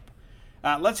camp.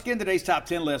 Let's get into today's top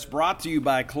 10 list, brought to you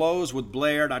by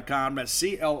closewithblair.com. That's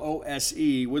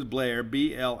C-L-O-S-E with Blair,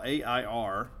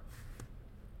 B-L-A-I-R.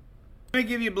 Let me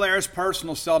give you Blair's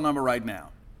personal cell number right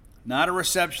now. Not a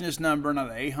receptionist number,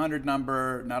 not an 800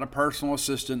 number, not a personal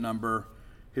assistant number.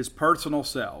 His personal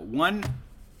cell,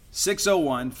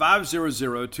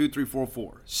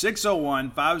 1-601-500-2344.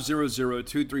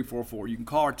 601-500-2344. You can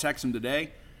call or text him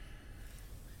today.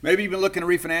 Maybe you've been looking to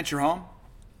refinance your home.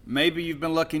 Maybe you've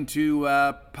been looking to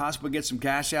possibly get some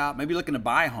cash out. Maybe you're looking to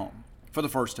buy a home for the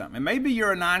first time. And maybe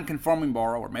you're a non-conforming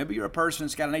borrower. Maybe you're a person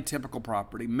that's got an atypical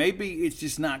property. Maybe it's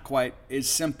just not quite as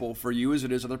simple for you as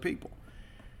it is other people.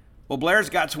 Well, Blair's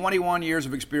got 21 years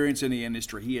of experience in the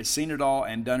industry. He has seen it all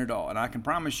and done it all. And I can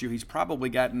promise you he's probably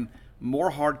gotten more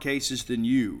hard cases than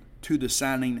you to the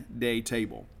signing day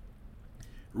table.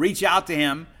 Reach out to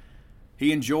him.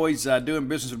 He enjoys doing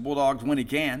business with Bulldogs when he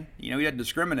can. He doesn't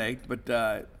discriminate, but,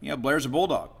 Blair's a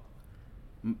Bulldog.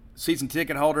 Season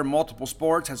ticket holder, multiple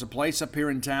sports, has a place up here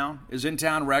in town, is in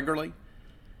town regularly.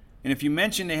 And if you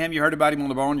mention to him you heard about him on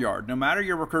the Boneyard, no matter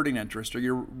your recruiting interest or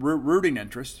your rooting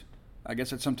interest, I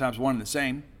guess it's sometimes one and the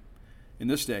same in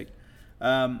this state,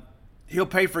 he'll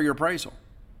pay for your appraisal.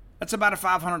 That's about a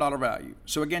 $500 value.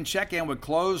 So again, check in with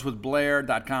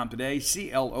closewithblair.com today,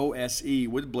 C-L-O-S-E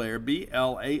with Blair,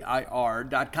 B-L-A-I-R.com,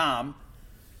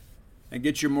 and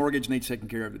get your mortgage needs taken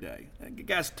care of today.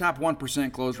 Guys, top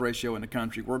 1% close ratio in the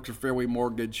country, works for Fairway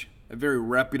Mortgage, a very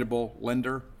reputable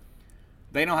lender.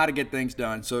 They know how to get things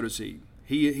done, so does he.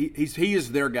 He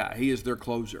is their guy. He is their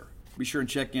closer. Be sure and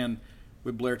check in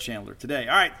with Blair Chandler today.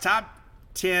 All right, top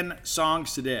 10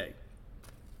 songs today.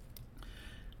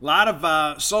 A lot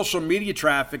of social media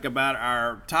traffic about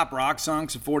our top rock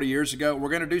songs of 40 years ago. We're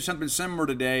going to do something similar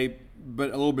today, but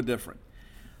a little bit different.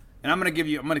 And I'm going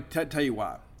to tell you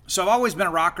why. So I've always been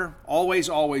a rocker, always,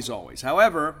 always, always.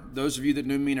 However, those of you that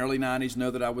knew me in the early 90s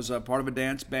know that I was a part of a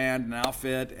dance band, an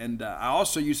outfit, and I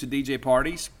also used to DJ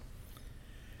parties.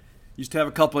 Used to have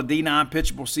a couple of D9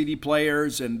 pitchable CD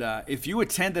players, and if you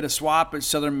attended a swap at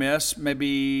Southern Miss,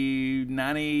 maybe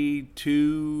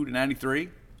 92 to 93,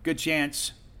 good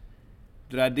chance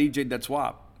that I DJ'd that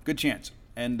swap. Good chance.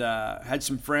 And had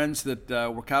some friends that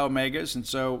were Chi Omegas, and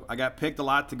so I got picked a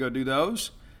lot to go do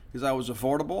those because I was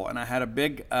affordable, and I had a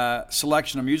big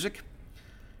selection of music.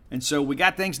 And so we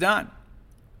got things done.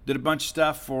 Did a bunch of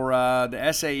stuff for the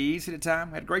SAEs at the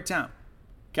time. Had a great time.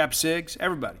 Cap Sigs,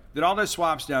 everybody. Did all those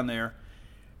swaps down there.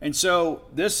 And so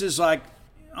this is like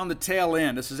on the tail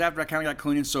end. This is after I kind of got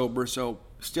clean and sober, so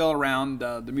still around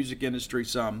the music industry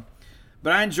some.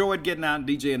 But I enjoyed getting out and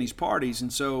DJing these parties.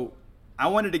 And so I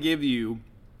wanted to give you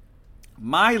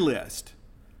my list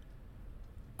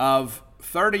of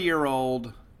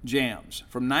 30-year-old jams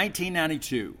from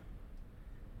 1992.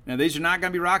 Now, these are not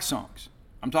going to be rock songs.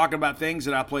 I'm talking about things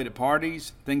that I played at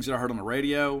parties, things that I heard on the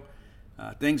radio,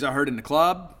 things I heard in the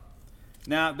club.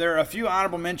 Now, there are a few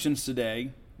honorable mentions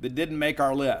today that didn't make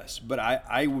our list, but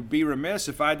I would be remiss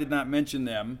if I did not mention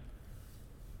them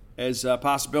as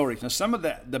possibilities. Now, some of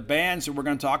the bands that we're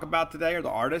going to talk about today, or the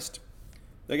artists,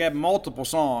 they got multiple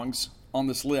songs on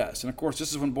this list. And, of course,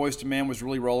 this is when Boyz II Men was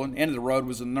really rolling. End of the Road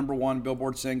was the #1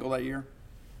 Billboard single that year.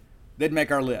 They'd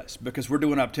make our list because we're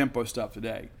doing up-tempo stuff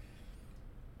today.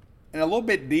 And a little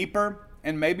bit deeper,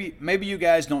 and maybe you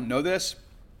guys don't know this.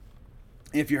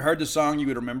 If you heard the song, you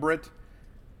would remember it.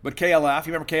 But KLF,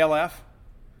 you remember KLF?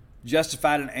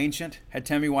 Justified and Ancient had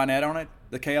Tammy Wynette on it,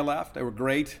 the KLF. They were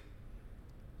great.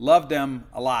 Loved them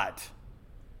a lot.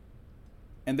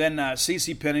 And then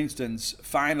CeCe Pennington's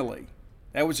Finally.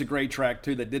 That was a great track,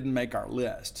 too, that didn't make our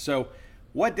list. So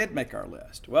what did make our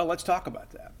list? Well, let's talk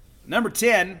about that. Number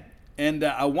 10, and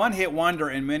a one-hit wonder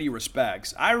in many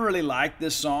respects. I really liked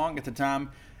this song at the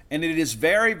time, and it is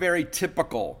very, very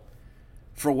typical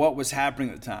for what was happening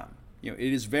at the time. It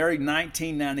is very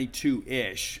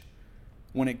 1992-ish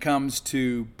when it comes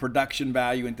to production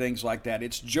value and things like that.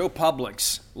 It's Joe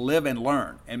Public's Live and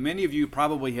Learn. And many of you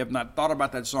probably have not thought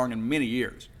about that song in many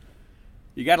years.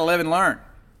 You got to live and learn.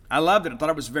 I loved it. I thought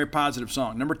it was a very positive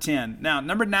song. Number 10. Now,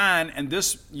 number 9, and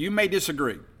this, you may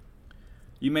disagree.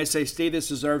 You may say, Steve, this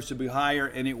deserves to be higher,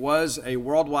 and it was a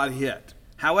worldwide hit.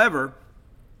 However,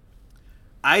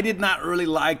 I did not really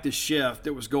like the shift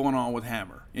that was going on with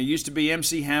Hammer. It used to be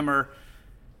MC Hammer,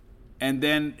 and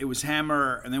then it was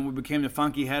Hammer, and then we became the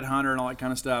Funky Headhunter and all that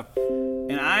kind of stuff.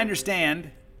 And I understand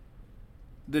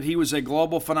that he was a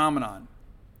global phenomenon.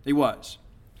 He was.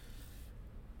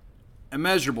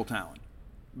 Immeasurable talent.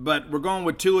 But we're going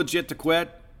with Too Legit to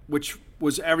Quit, which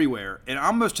was everywhere, and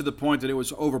almost to the point that it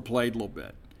was overplayed a little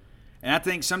bit. And I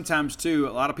think sometimes, too,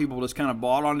 a lot of people just kind of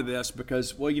bought onto this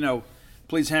because, well,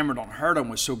 Please Hammer Don't Hurt 'Em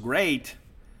was so great,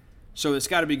 so it's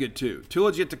got to be good, too. Too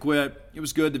Legit to Quit, it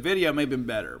was good. The video may have been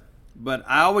better. But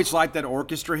I always liked that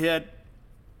orchestra hit.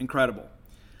 Incredible.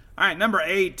 All right, number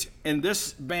 8, and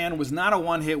this band was not a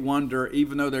one-hit wonder,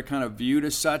 even though they're kind of viewed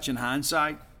as such in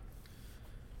hindsight.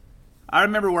 I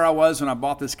remember where I was when I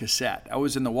bought this cassette. I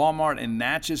was in the Walmart in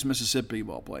Natchez, Mississippi, of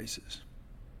all places.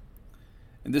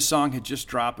 And this song had just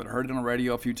dropped. I'd heard it on the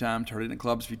radio a few times, heard it in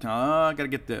clubs a few times. Oh, I got to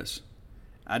get this.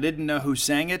 I didn't know who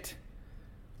sang it.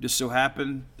 Just so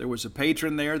happened there was a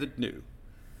patron there that knew.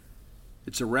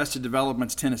 It's Arrested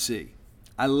Development's Tennessee.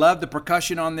 I love the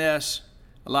percussion on this.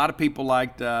 A lot of people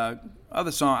liked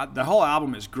other songs. The whole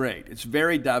album is great. It's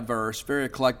very diverse, very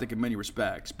eclectic in many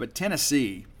respects. But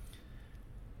Tennessee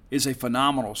is a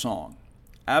phenomenal song.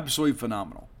 Absolutely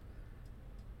phenomenal.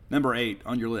 Number 8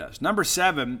 on your list. Number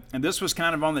 7, and this was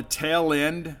kind of on the tail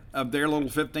end of their little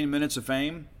 15 minutes of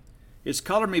fame, is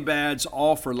Color Me Badd's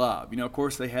All for Love. Of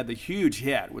course, they had the huge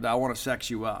hit with I Want to Sex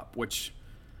You Up, which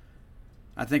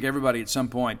I think everybody at some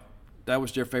point, that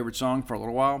was their favorite song for a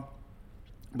little while.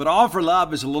 But All for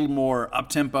Love is a little more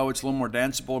up-tempo. It's a little more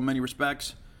danceable in many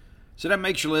respects. So that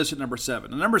makes your list at number 7.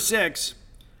 And number 6,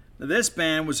 now this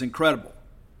band was incredible.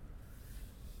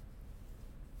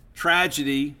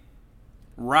 Tragedy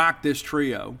rocked this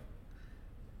trio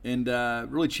and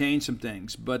really changed some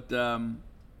things. But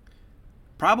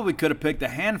probably could have picked a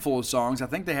handful of songs. I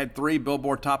think they had 3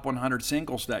 Billboard Top 100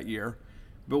 singles that year.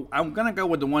 But I'm going to go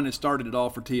with the one that started it all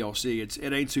for TLC.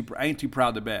 It Ain't Too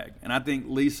Proud to Beg. And I think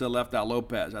Lisa Left Out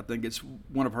Lopez. I think it's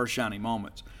one of her shining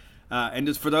moments. And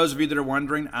just for those of you that are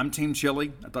wondering, I'm Team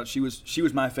Chili. I thought she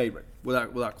was my favorite,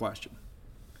 without question.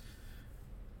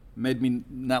 Made me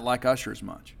not like Usher as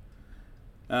much.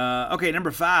 Okay,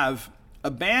 number 5,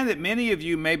 a band that many of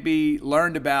you maybe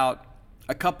learned about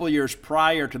a couple of years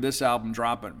prior to this album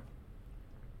dropping,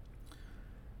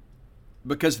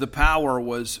 because The Power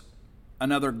was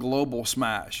another global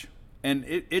smash. And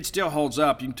it still holds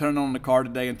up. You can turn it on in the car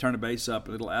today and turn the bass up,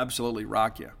 and it'll absolutely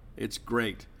rock you. It's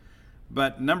great.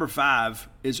 But number 5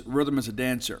 is Rhythm is a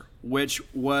Dancer, which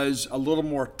was a little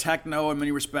more techno in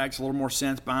many respects, a little more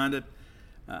sense behind it.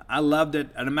 I loved it.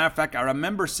 As a matter of fact, I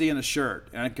remember seeing a shirt,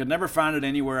 and I could never find it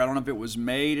anywhere. I don't know if it was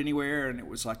made anywhere, and it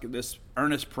was like this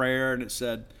earnest prayer, and it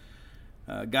said,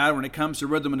 God, when it comes to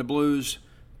rhythm and the blues,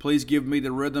 please give me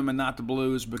the rhythm and not the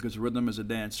blues, because rhythm is a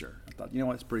dancer. I thought, you know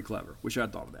what, it's pretty clever. Wish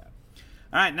I'd thought of that.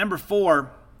 All right, number 4.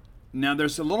 Now,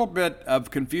 there's a little bit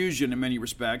of confusion in many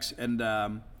respects,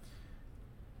 and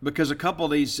because a couple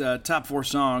of these top 4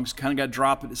 songs kind of got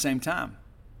dropped at the same time.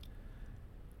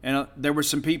 And there were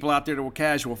some people out there that were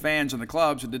casual fans in the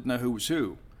clubs that didn't know who was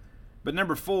who. But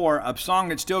number 4, a song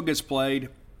that still gets played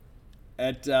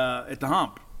at the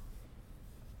Hump.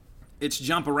 It's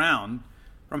Jump Around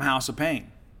from House of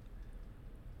Pain.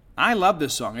 I love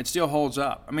this song. It still holds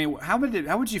up. I mean, how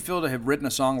would you feel to have written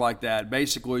a song like that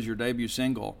basically as your debut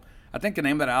single? I think the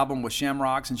name of that album was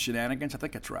Shamrocks and Shenanigans. I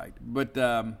think that's right. But,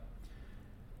 they're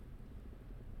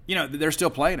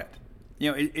still playing it.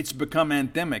 It's become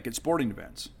anthemic at sporting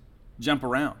events. Jump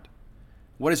Around.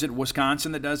 What is it,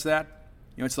 Wisconsin that does that?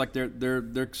 It's like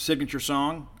their signature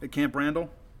song at Camp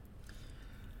Randall.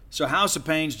 So House of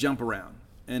Pain's Jump Around.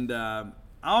 And I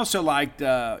also liked,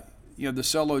 the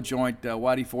solo joint,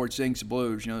 Whitey Ford Sings the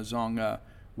Blues, the song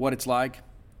What It's Like.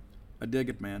 I dig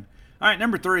it, man. All right,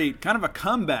 number 3, kind of a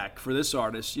comeback for this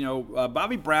artist.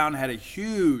 Bobby Brown had a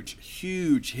huge,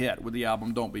 huge hit with the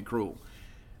album Don't Be Cruel.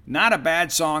 Not a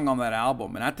bad song on that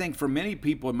album, and I think for many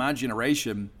people in my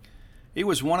generation, it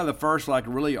was one of the first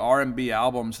really R&B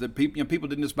albums that people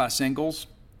didn't just buy singles,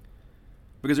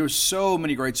 because there were so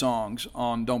many great songs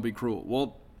on Don't Be Cruel.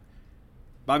 Well,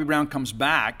 Bobby Brown comes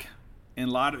back, and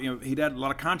he'd had a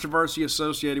lot of controversy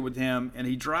associated with him, and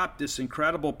he dropped this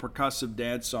incredible percussive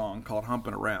dance song called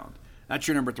Humpin' Around. That's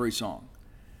your number 3 song,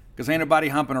 because ain't nobody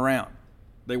humping around.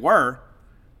 They were.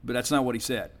 But that's not what he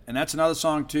said. And that's another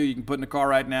song, too, you can put in the car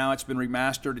right now. It's been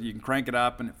remastered, and you can crank it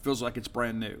up, and it feels like it's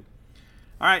brand new.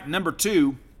 All right, number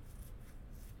 2.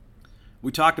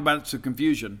 We talked about some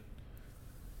confusion.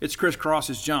 It's Criss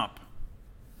Cross's Jump.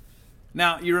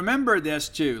 Now, you remember this,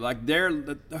 too.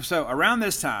 So around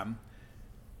this time,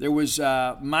 there was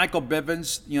Michael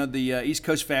Bivins, the East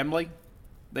Coast Family.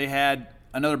 They had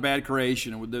another bad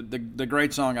creation with the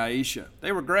great song Aisha.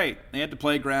 They were great. They had the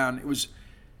Playground. It was...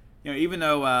 even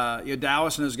though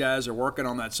Dallas and those guys are working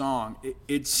on that song,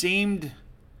 it seemed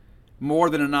more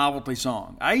than a novelty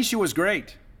song. Aisha was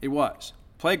great. It was.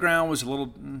 Playground was a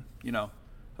little,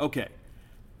 okay.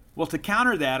 Well, to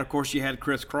counter that, of course, you had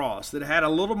Criss Cross that had a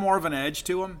little more of an edge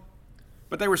to him.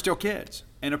 but they were still kids.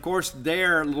 And of course,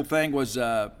 their little thing was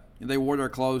they wore their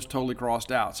clothes totally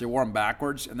crossed out. So they wore them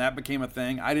backwards, and that became a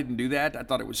thing. I didn't do that. I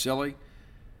thought it was silly.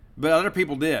 But other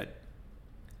people did.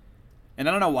 And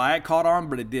I don't know why it caught on,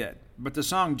 but it did. But the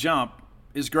song Jump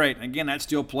is great. And again, that's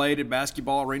still played at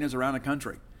basketball arenas around the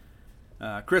country.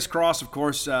 Criss Cross, of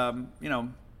course, kind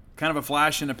of a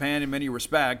flash in the pan in many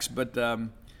respects, but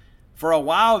for a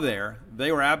while there,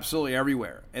 they were absolutely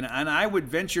everywhere. And I would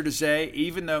venture to say,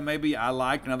 even though maybe I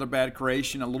liked Another Bad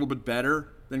Creation a little bit better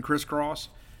than Criss Cross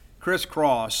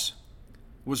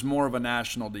was more of a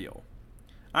national deal.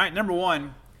 All right, number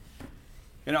one,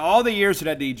 in all the years that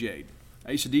I DJ'd,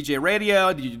 I used to DJ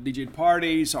radio, DJ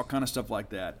parties, all kind of stuff like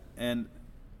that. And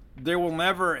there will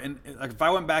never, and like if I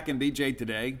went back and DJ'd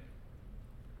today,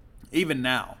 even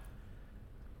now,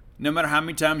 no matter how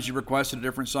many times you requested a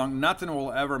different song, nothing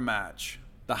will ever match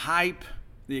the hype,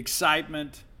 the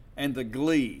excitement, and the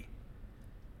glee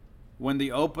when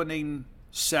the opening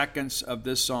seconds of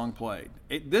this song played.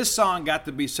 This song got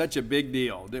to be such a big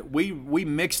deal that we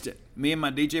mixed it. Me and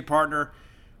my DJ partner,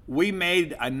 we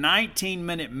made a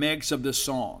 19-minute mix of this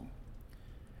song,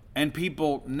 and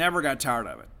people never got tired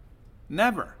of it.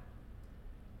 Never.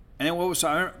 And what was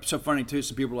so funny, too,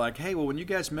 some people were like, hey, well, when you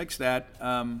guys mix that,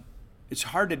 it's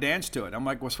hard to dance to it. I'm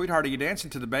like, well, sweetheart, are you dancing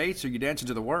to the bass or are you dancing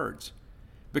to the words?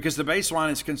 Because the bass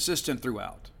line is consistent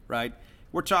throughout, right?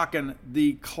 We're talking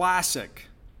the classic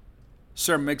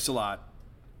Sir Mix-a-Lot,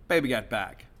 Baby Got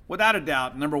Back. Without a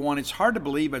doubt, number one, it's hard to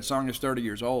believe that song is 30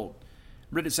 years old.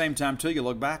 But at the same time, too, you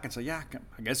look back and say, yeah,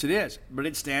 I guess it is. But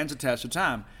it stands the test of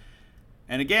time.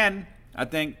 And again, I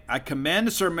think I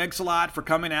commend Sir Mix-a-Lot for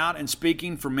coming out and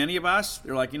speaking for many of us.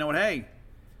 They're like, you know what, hey,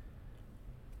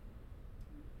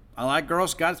 I like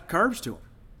girls got curves to them.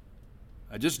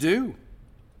 I just do.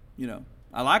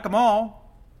 I like them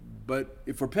all, but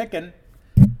if we're picking,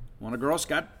 one of the girls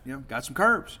got some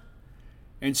curves.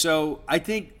 And so I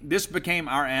think this became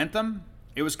our anthem.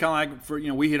 It was kind of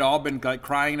like we had all been like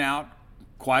crying out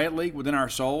quietly within our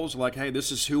souls, like, hey,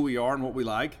 this is who we are and what we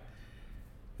like.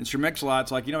 And Sir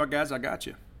Mix-a-Lot's like, you know what, guys, I got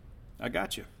you.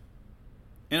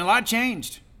 And a lot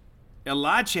changed.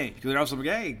 Because they're also like,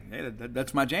 hey,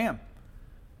 that's my jam.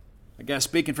 I guess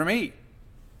speaking for me.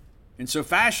 And so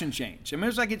fashion changed. I mean,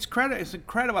 it's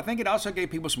incredible. I think it also gave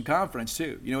people some confidence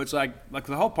too. It's like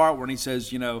the whole part when he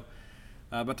says,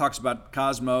 but talks about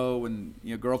Cosmo and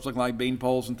girls looking like bean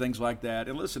poles and things like that.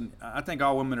 And listen, I think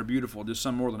all women are beautiful, just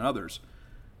some more than others.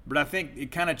 But I think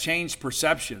it kind of changed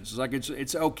perceptions. It's like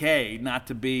it's okay not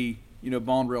to be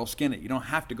bone real skinny. You don't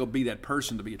have to go be that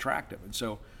person to be attractive. And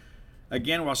so,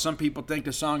 again, while some people think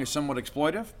the song is somewhat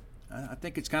exploitive, I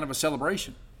think it's kind of a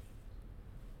celebration.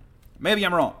 Maybe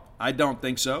I'm wrong. I don't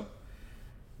think so.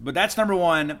 But that's number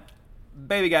one.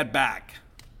 Baby Got Back.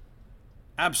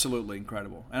 Absolutely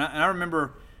incredible. And I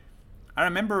remember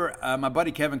my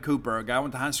buddy Kevin Cooper, a guy I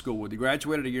went to high school with. He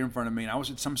graduated a year in front of me, and I was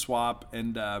at some swap,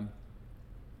 and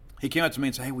he came up to me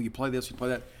and said, hey, will you play this? Will you play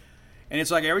that? And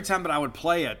it's like every time that I would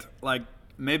play it, like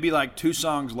maybe like 2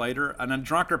 songs later, and the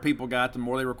drunker people got, the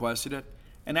more they requested it.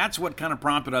 And that's what kind of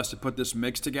prompted us to put this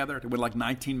mix together with like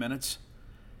 19 minutes.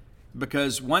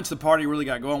 Because once the party really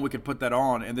got going, we could put that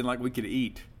on, and then like we could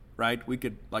eat, right? We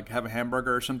could like have a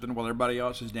hamburger or something while everybody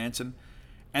else is dancing.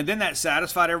 And then that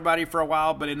satisfied everybody for a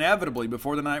while, but inevitably,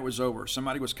 before the night was over,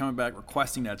 somebody was coming back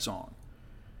requesting that song.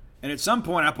 And at some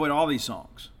point, I played all these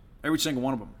songs, every single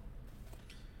one of them.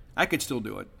 I could still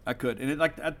do it. I could. And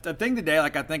the thing today,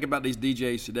 like I think about these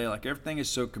DJs today, like everything is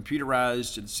so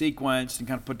computerized and sequenced and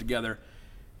kind of put together.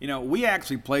 We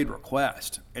actually played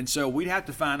request. And so we'd have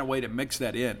to find a way to mix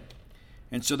that in.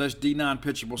 And so those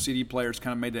non-pitchable CD players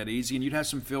kind of made that easy. And you'd have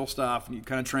some fill stuff and you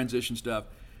kind of transition stuff.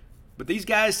 But these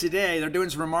guys today, they're doing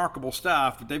some remarkable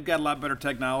stuff, but they've got a lot better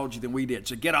technology than we did.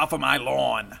 So get off of my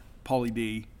lawn, Paulie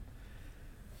D.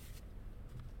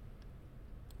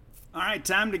 All right,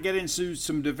 time to get into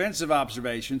some defensive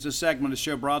observations. This segment of the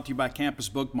show brought to you by Campus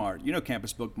Book Mart. You know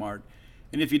Campus Book Mart.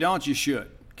 And if you don't, you should.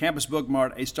 Campus Book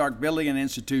Mart, a Starkvillian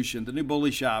institution, the new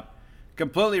bully shop,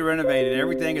 completely renovated.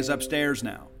 Everything is upstairs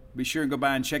now. Be sure and go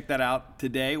by and check that out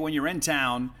today. When you're in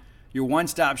town, your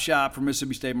one-stop shop for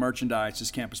Mississippi State merchandise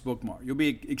is Campus Book Mart. You'll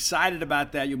be excited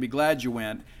about that. You'll be glad you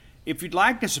went. If you'd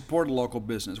like to support a local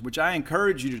business, which I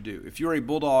encourage you to do, if you're a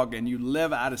Bulldog and you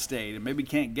live out of state and maybe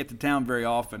can't get to town very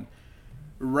often,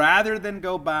 rather than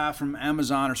go buy from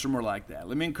Amazon or somewhere like that,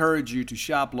 let me encourage you to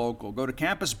shop local. Go to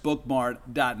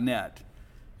campusbookmart.net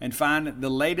and find the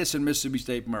latest in Mississippi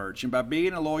State merch. And by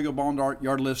being a loyal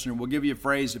Boneyard listener, we'll give you a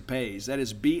phrase that pays. That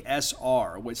is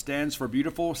BSR, which stands for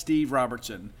Beautiful Steve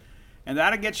Robertson. And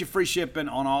that'll get you free shipping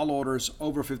on all orders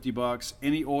over $50.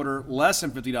 Any order less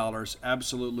than $50,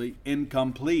 absolutely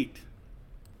incomplete.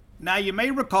 Now, you may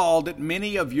recall that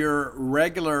many of your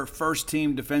regular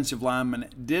first-team defensive linemen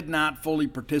did not fully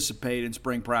participate in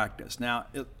spring practice. Now,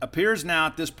 it appears now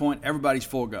at this point everybody's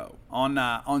full go.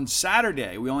 On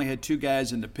Saturday, we only had 2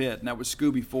 guys in the pit, and that was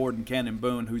Scooby Ford and Cannon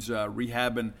Boone, who's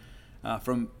rehabbing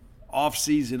from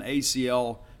off-season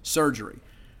ACL surgery.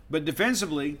 But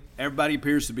defensively, everybody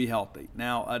appears to be healthy.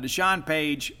 Now, Deshaun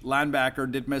Page,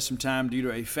 linebacker, did miss some time due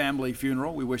to a family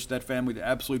funeral. We wish that family the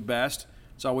absolute best.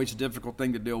 It's always a difficult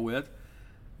thing to deal with.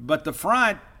 But the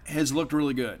front has looked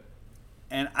really good.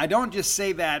 And I don't just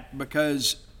say that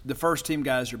because the first-team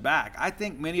guys are back. I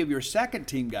think many of your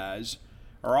second-team guys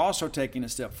are also taking a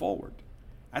step forward.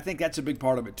 I think that's a big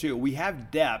part of it, too. We have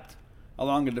depth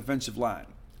along the defensive line.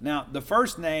 Now, the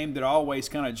first name that always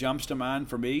kind of jumps to mind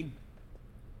for me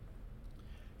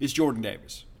is Jordan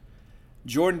Davis.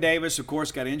 Jordan Davis, of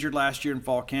course, got injured last year in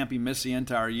fall camp. He missed the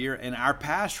entire year, and our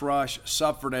pass rush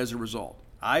suffered as a result.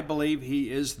 I believe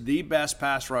he is the best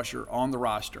pass rusher on the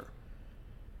roster.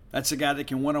 That's a guy that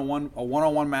can win a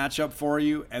one-on-one matchup for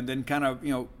you and then kind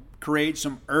of, create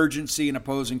some urgency in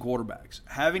opposing quarterbacks.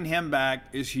 Having him back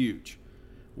is huge.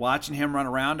 Watching him run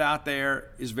around out there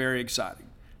is very exciting.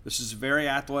 This is a very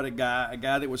athletic guy, a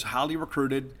guy that was highly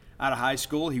recruited out of high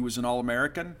school. He was an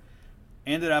All-American.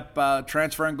 Ended up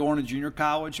transferring, going to junior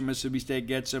college, and Mississippi State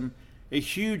gets him. A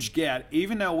huge get,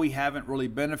 even though we haven't really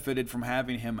benefited from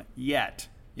having him yet.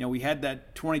 We had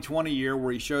that 2020 year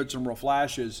where he showed some real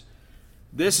flashes.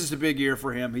 This is a big year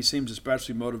for him. He seems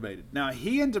especially motivated. Now,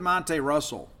 he and DeMonte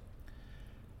Russell,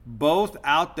 both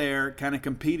out there kind of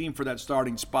competing for that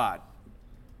starting spot.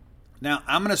 Now,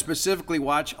 I'm going to specifically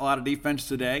watch a lot of defense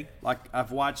today. Like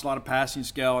I've watched a lot of passing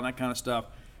skill and that kind of stuff.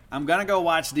 I'm going to go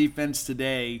watch defense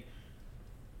today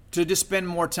to just spend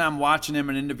more time watching them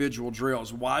in individual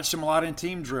drills. Watch them a lot in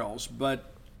team drills. But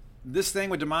this thing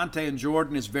with DeMonte and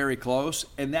Jordan is very close,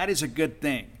 and that is a good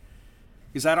thing.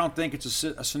 Because I don't think it's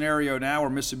a scenario now where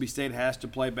Mississippi State has to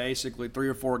play basically 3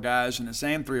 or 4 guys and the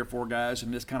same 3 or 4 guys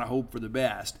and just kind of hope for the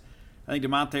best. I think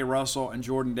DeMonte Russell and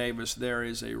Jordan Davis, there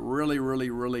is a really, really,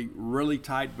 really, really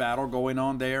tight battle going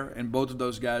on there, and both of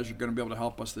those guys are going to be able to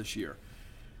help us this year.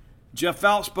 Jeff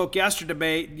Phelps spoke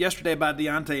yesterday about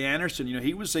Deontay Anderson.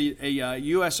 He was a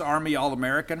U.S. Army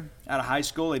All-American out of high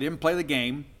school. He didn't play the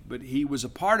game, but he was a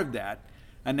part of that.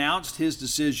 Announced his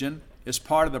decision as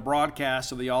part of the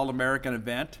broadcast of the All-American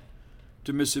event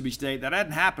to Mississippi State. That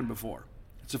hadn't happened before.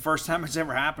 It's the first time it's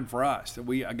ever happened for us, that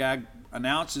a guy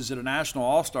announces at a national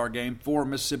all-star game for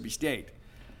Mississippi State.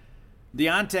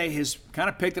 Deontay has kind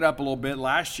of picked it up a little bit.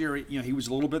 Last year, he was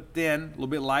a little bit thin, a little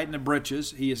bit light in the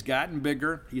britches. He has gotten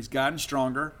bigger. He's gotten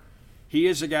stronger. He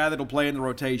is a guy that will play in the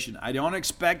rotation. I don't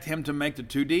expect him to make the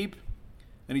 2 deep,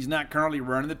 and he's not currently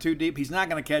running the 2 deep. He's not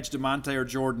going to catch DeMonte or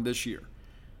Jordan this year.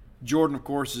 Jordan, of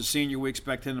course, is a senior. We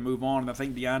expect him to move on, and I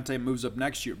think Deontay moves up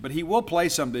next year. But he will play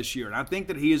some this year, and I think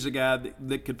that he is a guy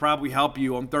that could probably help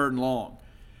you on 3rd and long.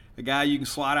 A guy you can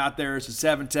slot out there as a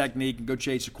 7 technique and go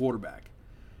chase a quarterback.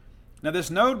 Now,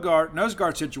 this nose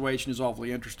guard situation is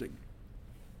awfully interesting.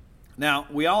 Now,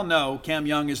 we all know Cam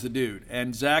Young is the dude,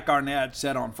 and Zach Arnett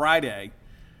said on Saturday,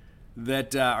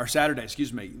 that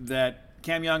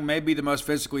Cam Young may be the most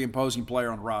physically imposing player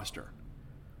on the roster.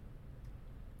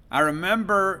 I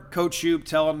remember Coach Shoup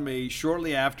telling me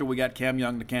shortly after we got Cam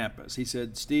Young to campus, he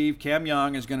said, Steve, Cam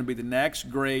Young is going to be the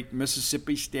next great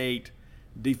Mississippi State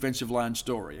defensive line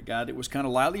story. A guy that was kind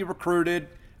of lightly recruited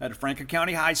at Franklin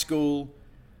County High School.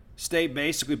 State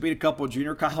basically beat a couple of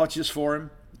junior colleges for him.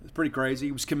 It's pretty crazy.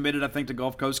 He was committed, I think, to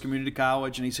Gulf Coast Community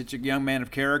College, and he's such a young man of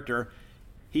character.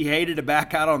 He hated to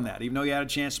back out on that, even though he had a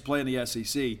chance to play in the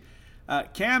SEC.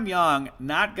 Cam Young,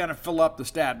 not going to fill up the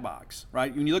stat box,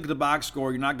 right? When you look at the box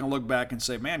score, you're not going to look back and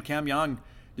say, man, Cam Young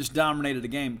just dominated the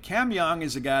game. Cam Young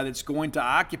is a guy that's going to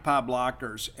occupy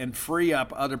blockers and free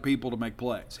up other people to make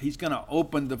plays. He's going to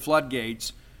open the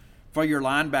floodgates for your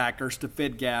linebackers to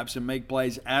fit gaps and make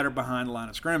plays at or behind the line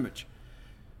of scrimmage.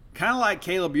 Kind of like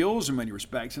Caleb Ewells in many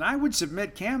respects. And I would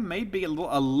submit Cam may be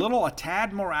a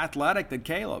tad more athletic than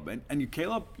Caleb. And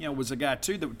Caleb, was a guy,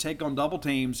 too, that would take on double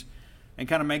teams and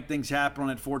kind of make things happen on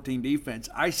that 14 defense.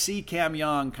 I see Cam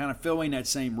Young kind of filling that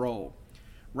same role.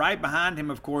 Right behind him,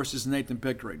 of course, is Nathan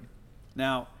Pickering.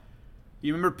 Now,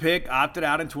 you remember Pick opted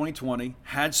out in 2020,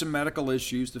 had some medical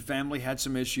issues. The family had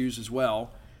some issues as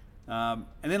well. And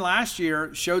then last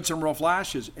year showed some real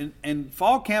flashes. In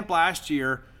fall camp last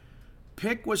year,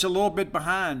 Pick was a little bit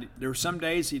behind. There were some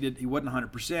days he wasn't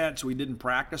 100%, so he didn't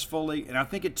practice fully. And I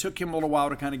think it took him a little while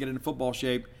to kind of get into football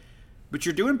shape. But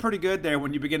you're doing pretty good there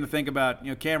when you begin to think about,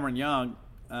 Cameron Young,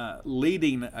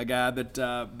 leading a guy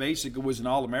that basically was an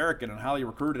All-American and highly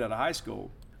recruited out of high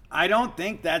school. I don't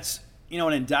think that's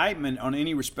an indictment on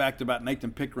any respect about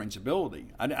Nathan Pickering's ability.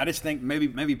 I just think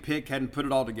maybe Pick hadn't put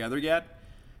it all together yet.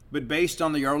 But based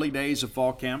on the early days of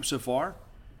fall camp so far,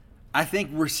 I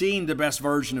think we're seeing the best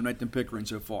version of Nathan Pickering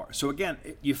so far. So again,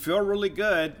 you feel really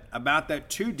good about that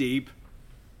two deep,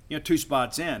 2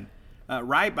 spots in.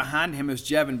 Right behind him is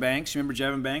Jevin Banks. Remember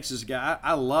Jevin Banks is a guy,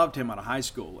 I loved him out of high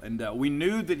school. And we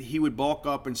knew that he would bulk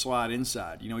up and slide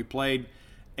inside. He played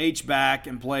H-back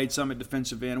and played some at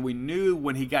defensive end. We knew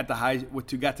when he got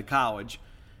to college,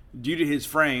 due to his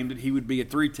frame, that he would be a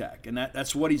 3-tech. And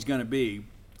that's what he's going to be.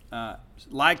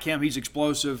 Like him, he's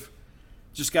explosive.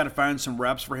 Just got to find some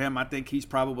reps for him. I think he's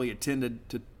probably a 10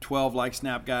 to 12 like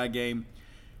snap guy a game.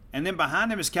 And then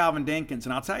behind him is Calvin Dinkins.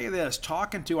 And I'll tell you this,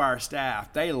 talking to our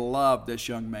staff, they love this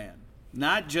young man.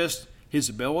 Not just his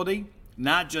ability,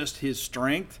 not just his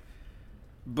strength,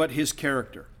 but his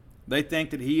character. They think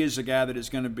that he is a guy that is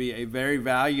going to be a very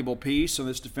valuable piece on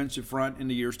this defensive front in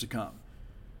the years to come.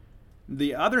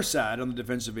 The other side on the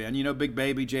defensive end, big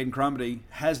baby Jaden Crumedy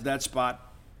has that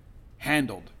spot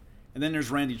handled. And then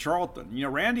there's Randy Charlton.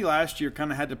 Randy last year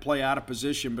kind of had to play out of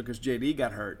position because JD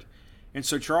got hurt. And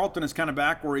so Charlton is kind of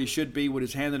back where he should be with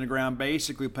his hand in the ground,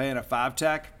 basically playing a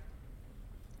 5-tech.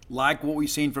 Like what we've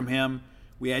seen from him.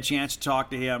 We had a chance to talk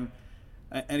to him.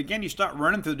 And again, you start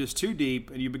running through this too deep,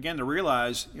 and you begin to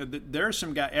realize that there's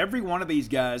some guy. Every one of these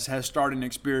guys has starting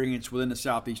experience within the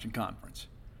Southeastern Conference.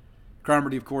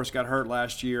 Carmody, of course, got hurt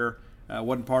last year,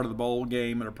 wasn't part of the bowl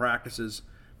game or the practices,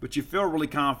 but you feel really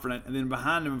confident. And then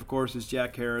behind him, of course, is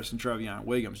Jack Harris and Trevion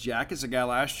Williams. Jack is a guy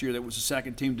last year that was a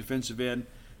second-team defensive end,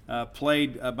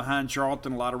 played behind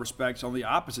Charlton in a lot of respects on the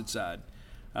opposite side.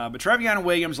 But Trevion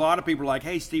Williams, a lot of people are like,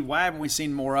 hey, Steve, why haven't we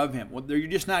seen more of him? Well, you're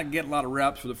just not getting a lot of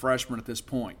reps for the freshman at this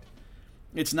point.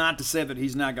 It's not to say that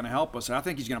he's not going to help us. I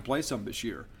think he's going to play some this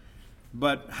year.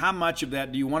 But how much of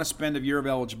that do you want to spend a year of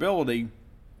eligibility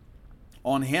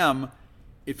on him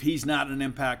if he's not an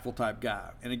impactful type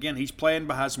guy? And again, he's playing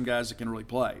behind some guys that can really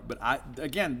play. But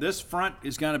again, this front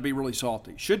is going to be really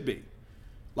salty. Should be.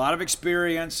 A lot of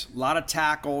experience, a lot of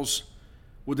tackles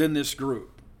within this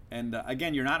group. And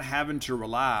again, you're not having to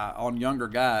rely on younger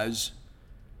guys,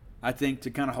 I think, to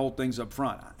kind of hold things up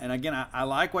front. And again, I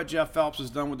like what Jeff Phelps has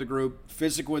done with the group.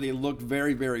 Physically, they look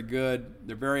very, very good.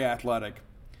 They're very athletic.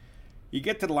 You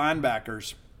get to the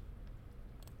linebackers.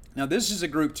 Now, this is a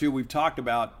group, too, we've talked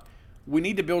about. We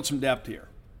need to build some depth here,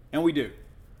 and we do.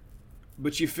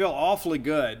 But you feel awfully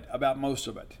good about most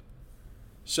of it.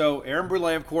 So Aaron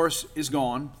Brule, of course, is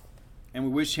gone, and we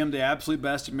wish him the absolute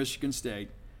best at Michigan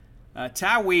State.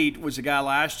 Ty Wheat was a guy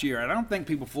last year, and I don't think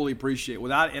people fully appreciate it.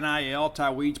 Without NIL,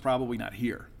 Ty Wheat's probably not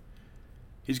here.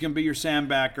 He's going to be your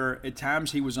sandbacker. At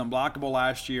times, he was unblockable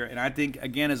last year, and I think,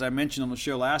 again, as I mentioned on the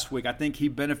show last week, I think he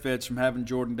benefits from having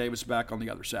Jordan Davis back on the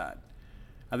other side.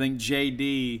 I think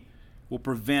JD will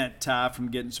prevent Ty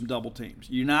from getting some double teams.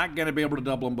 You're not going to be able to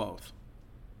double them both.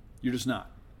 You're just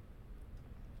not.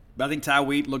 But I think Ty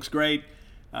Wheat looks great.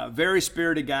 Very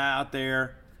spirited guy out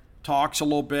there. Talks a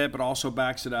little bit, but also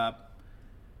backs it up.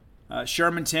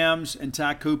 Sherman Timms and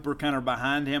Ty Cooper kind of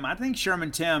behind him. I think Sherman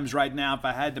Timms right now, if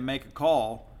I had to make a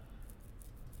call,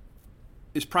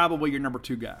 is probably your number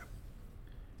 2 guy.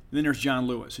 And then there's John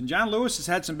Lewis. And John Lewis has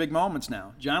had some big moments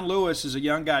now. John Lewis is a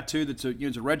young guy, too, that's a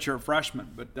redshirt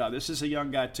freshman. But this is a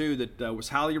young guy, too, that was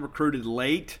highly recruited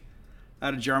late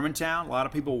out of Germantown. A lot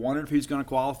of people wondered if he was going to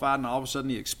qualify, and all of a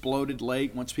sudden he exploded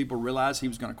late once people realized he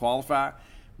was going to qualify.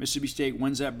 Mississippi State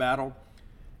wins that battle.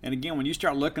 And again, when you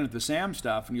start looking at the Sam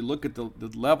stuff and you look at the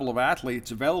level of athletes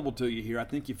available to you here, I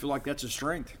think you feel like that's a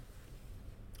strength.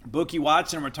 Bookie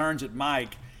Watson returns at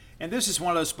Mike. And this is one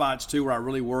of those spots, too, where I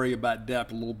really worry about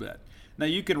depth a little bit. Now,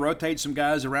 you can rotate some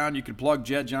guys around. You can plug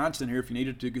Jet Johnson here if you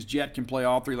needed to, because Jet can play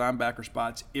all 3 linebacker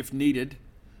spots if needed.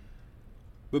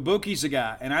 But Bookie's a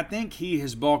guy, and I think he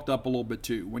has bulked up a little bit,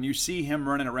 too. When you see him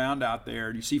running around out there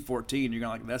and you see 14, you're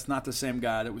going like, that's not the same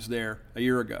guy that was there a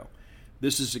year ago.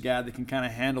 This is a guy that can kind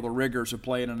of handle the rigors of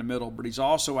playing in the middle, but he's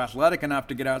also athletic enough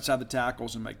to get outside the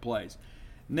tackles and make plays.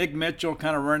 Nick Mitchell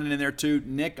kind of running in there too.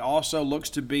 Nick also looks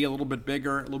to be a little bit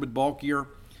bigger, a little bit bulkier.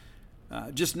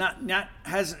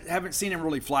 Haven't seen him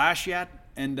really flash yet.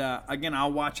 And again,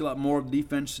 I'll watch a lot more of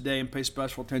defense today and pay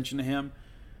special attention to him.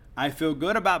 I feel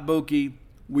good about Bookie.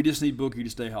 We just need Bookie to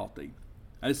stay healthy.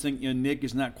 I just think Nick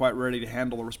is not quite ready to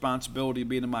handle the responsibility of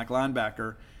being the Mike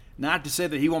linebacker. Not to say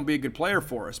that he won't be a good player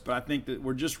for us, but I think that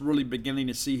we're just really beginning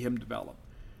to see him develop.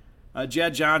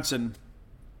 Jed Johnson,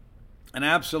 an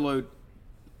absolute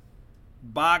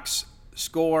box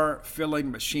score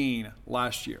filling machine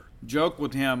last year. Joke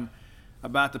with him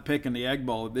about the pick in the Egg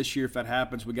Bowl. This year, if that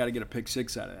happens, we got to get a pick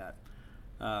 6 out of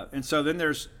that. And so then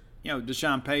there's,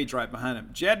 Deshaun Page right behind him.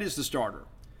 Jed is the starter.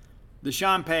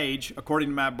 Deshaun Page, according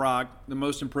to Matt Brock, the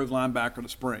most improved linebacker of the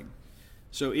spring.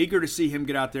 So eager to see him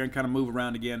get out there and kind of move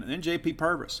around again. And then J.P.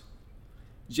 Purvis.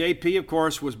 J.P., of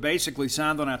course, was basically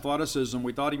signed on athleticism.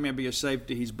 We thought he may be a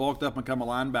safety. He's bulked up and become a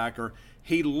linebacker.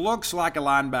 He looks like a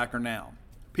linebacker now.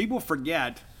 People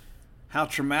forget how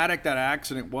traumatic that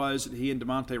accident was that he and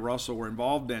DeMonte Russell were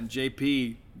involved in.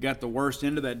 J.P. got the worst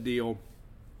end of that deal.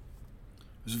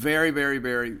 It was very, very,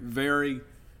 very, very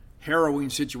harrowing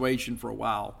situation for a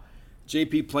while.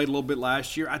 JP played a little bit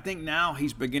last year. I think now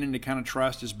he's beginning to kind of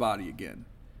trust his body again.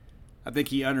 I think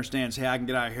he understands, hey, I can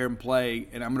get out here and play,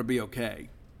 and I'm going to be okay.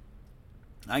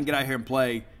 I can get out here and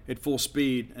play at full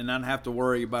speed and not have to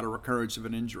worry about a recurrence of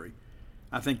an injury.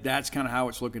 I think that's kind of how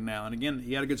it's looking now. And again,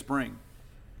 he had a good spring.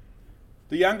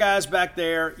 The young guys back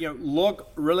there,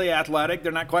 look really athletic.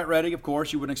 They're not quite ready, of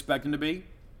course. You wouldn't expect them to be.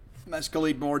 That's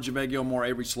Khalid Moore, Javale Gilmore,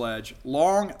 Avery Sledge.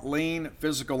 Long, lean,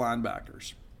 physical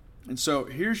linebackers. And so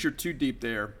here's your 2 deep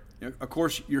there. Of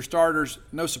course, your starters,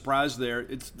 no surprise there.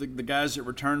 It's the guys that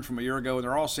returned from a year ago, and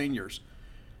they're all seniors.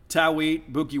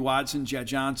 Tawit, Buki Watson, Jet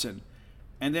Johnson.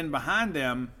 And then behind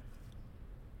them,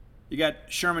 you got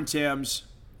Sherman Timms,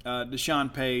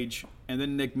 Deshaun Page, and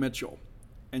then Nick Mitchell.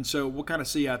 And so we'll kind of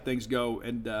see how things go.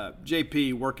 And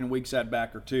JP working weak side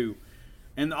backer too.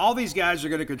 And all these guys are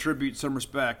going to contribute in some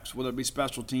respects, whether it be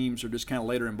special teams or just kind of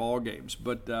later in ball games.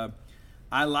 But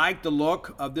I like the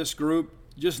look of this group.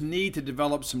 Just need to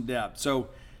develop some depth. So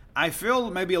I feel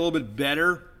maybe a little bit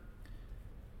better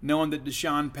knowing that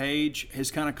Deshaun Page has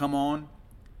kind of come on.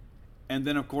 And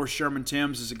then, of course, Sherman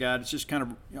Timms is a guy that's just kind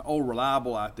of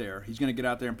reliable out there. He's going to get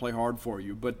out there and play hard for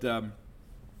you. But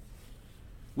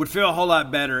would feel a whole lot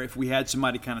better if we had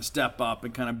somebody kind of step up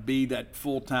and kind of be that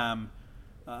full-time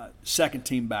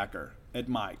second-team backer at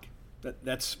Mike.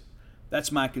 That's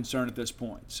my concern at this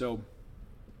point. So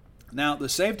now the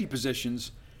safety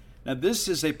positions. Now this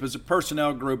is a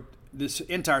personnel group, this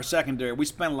entire secondary. We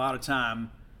spent a lot of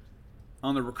time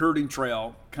on the recruiting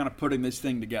trail kind of putting this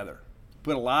thing together.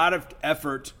 Put a lot of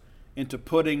effort into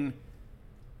putting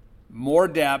more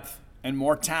depth and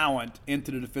more talent into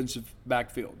the defensive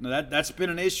backfield. Now that's been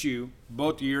an issue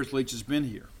both years Leach has been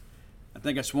here. I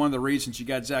think that's one of the reasons you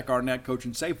got Zach Arnett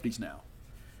coaching safeties now.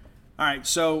 All right,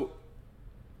 so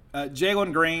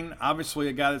Jalen Green, obviously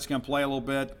a guy that's going to play a little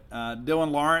bit. Dylan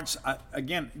Lawrence,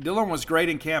 Dylan was great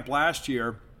in camp last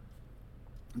year.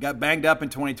 Got banged up in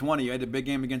 2020. He had a big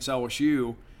game against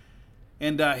LSU.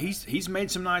 And he's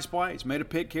made some nice plays. Made a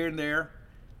pick here and there.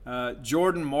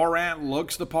 Jordan Morant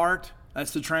looks the part.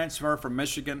 That's the transfer from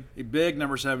Michigan. A big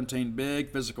number 17,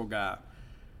 big physical guy.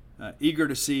 Eager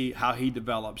to see how he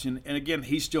develops. And again,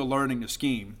 he's still learning the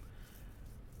scheme.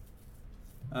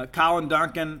 Colin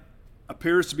Duncan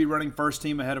appears to be running first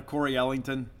team ahead of Corey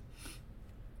Ellington.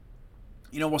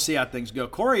 We'll see how things go.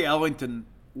 Corey Ellington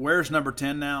wears number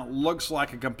 10 now, looks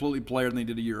like a completely player than he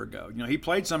did a year ago. He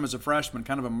played some as a freshman,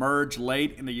 kind of emerged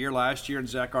late in the year last year, and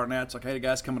Zach Arnett's like, hey, the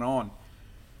guy's coming on.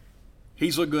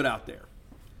 He's looked good out there.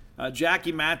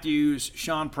 Jackie Matthews,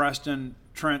 Sean Preston,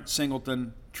 Trent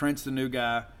Singleton. Trent's the new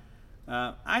guy.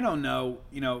 I don't know,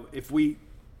 if we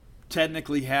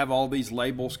technically have all these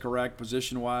labels correct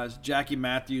position-wise. Jackie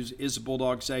Matthews is a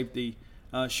Bulldog safety.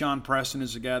 Sean Preston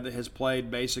is a guy that has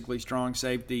played basically strong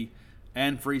safety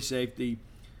and free safety.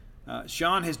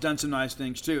 Sean has done some nice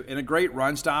things too. And a great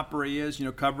run stopper he is.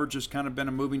 Coverage has kind of been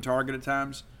a moving target at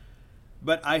times.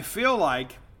 But I feel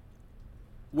like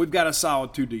we've got a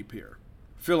solid 2 deep here.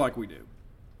 Feel like we do.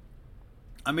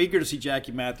 I'm eager to see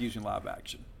Jackie Matthews in live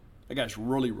action. That guy's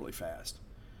really, really fast.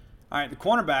 All right, the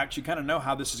cornerbacks, you kind of know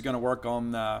how this is going to work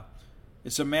on.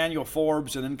 It's Emmanuel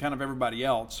Forbes and then kind of everybody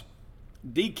else.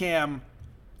 DCAM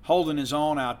holding his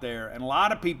own out there, and a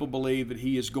lot of people believe that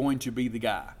he is going to be the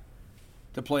guy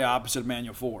to play opposite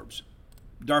Emmanuel Forbes.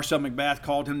 Darcel McBath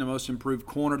called him the most improved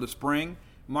corner of the spring.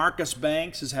 Marcus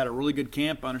Banks has had a really good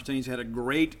camp. I understand he's had a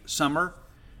great summer.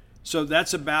 So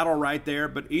that's a battle right there.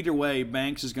 But either way,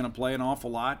 Banks is going to play an awful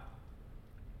lot.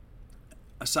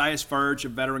 Asias Furge, a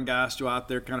veteran guy, still out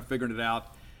there kind of figuring it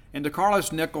out. And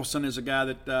DeCarlos Nicholson is a guy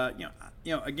that,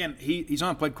 again, he's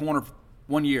only played corner for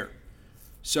 1 year.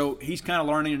 So he's kind of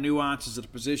learning the nuances of the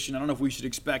position. I don't know if we should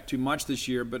expect too much this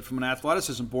year, but from an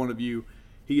athleticism point of view,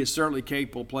 he is certainly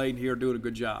capable of playing here, doing a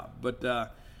good job. But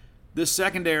this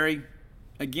secondary,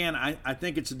 again, I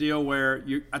think it's a deal where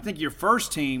I think your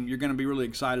first team you're going to be really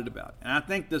excited about. And I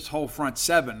think this whole front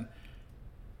 7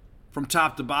 from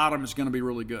top to bottom is going to be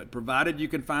really good, provided you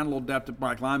can find a little depth at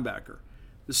right linebacker.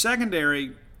 The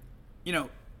secondary,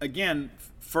 again,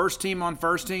 first team on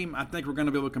first team, I think we're going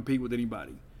to be able to compete with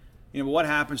anybody. But what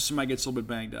happens if somebody gets a little bit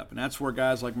banged up? And that's where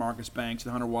guys like Marcus Banks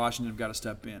and Hunter Washington have got to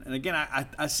step in. And again,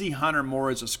 I see Hunter more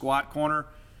as a squat corner.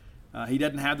 He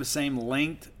doesn't have the same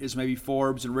length as maybe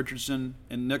Forbes and Richardson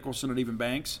and Nicholson and even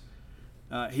Banks.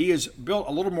 He is built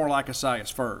a little more like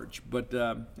Esias Furge. But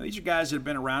these are guys that have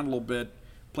been around a little bit,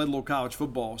 played a little college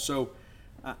football. So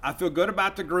I feel good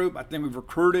about the group. I think we've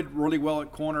recruited really well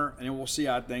at corner, and we'll see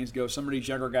how things go. Some of these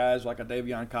younger guys like a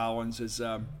Davion Collins is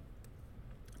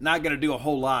not going to do a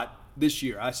whole lot this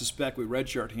year. I suspect we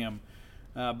redshirt him.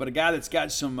 But a guy that's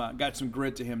got some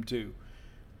grit to him too.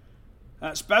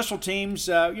 Special teams,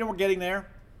 we're getting there.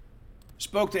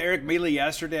 Spoke to Eric Mealy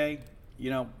yesterday,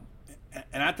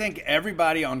 and I think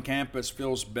everybody on campus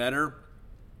feels better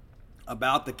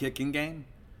about the kicking game.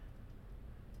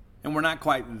 And we're not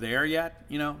quite there yet,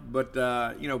 but,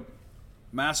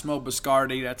 Massimo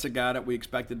Biscardi, that's a guy that we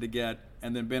expected to get.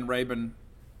 And then Ben Rabin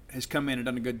has come in and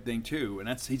done a good thing too. And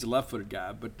he's a left-footed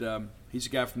guy, but he's a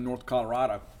guy from North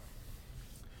Colorado.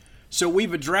 So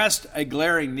we've addressed a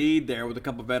glaring need there with a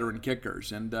couple of veteran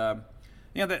kickers. And,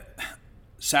 that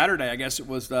Saturday, I guess it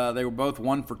was, they were both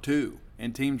 1 for 2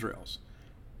 in team drills.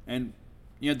 And,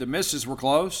 the misses were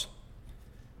close,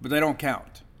 but they don't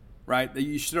count, right?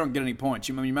 You still don't get any points.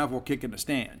 You might as well kick in the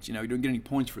stands. You don't get any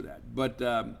points for that. But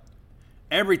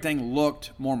everything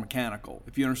looked more mechanical,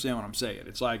 if you understand what I'm saying.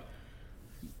 It's like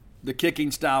the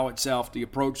kicking style itself, the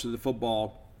approach to the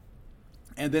football,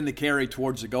 and then the carry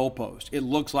towards the goalpost. It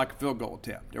looks like a field goal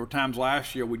attempt. There were times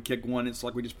last year we'd kick one, it's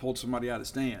like we just pulled somebody out of the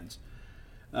stands.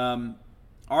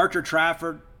 Archer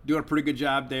Trafford doing a pretty good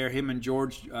job there. Him and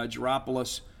George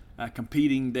Geropoulos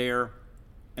competing there.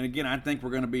 And again, I think we're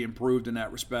going to be improved in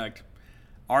that respect.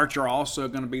 Archer also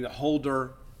going to be the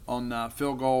holder on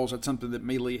field goals. That's something that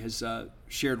Mealy has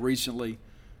shared recently.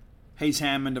 Hayes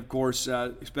Hammond, of course,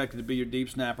 expected to be your deep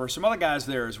snapper. Some other guys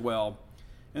there as well.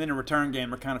 And then the return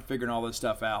game, we're kind of figuring all this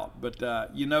stuff out. But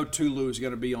Tulu is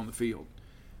going to be on the field.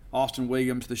 Austin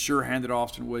Williams, the sure-handed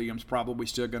Austin Williams, probably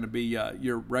still going to be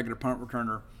your regular punt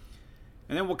returner.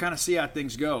 And then we'll kind of see how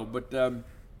things go. But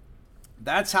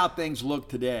that's how things look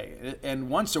today. And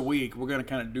once a week, we're going to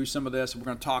kind of do some of this. We're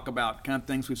going to talk about kind of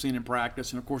things we've seen in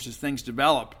practice. And, of course, as things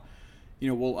develop,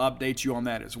 we'll update you on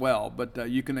that as well. But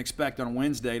you can expect on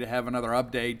Wednesday to have another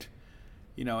update,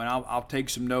 and I'll take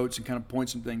some notes and kind of point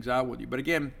some things out with you. But,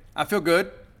 again, I feel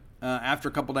good after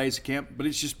a couple days of camp, but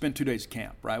it's just been 2 days of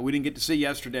camp, right? We didn't get to see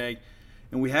yesterday,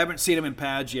 and we haven't seen them in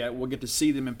pads yet. We'll get to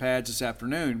see them in pads this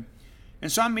afternoon.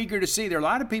 And so I'm eager to see. There are a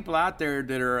lot of people out there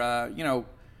that are,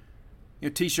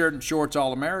 T-shirt and shorts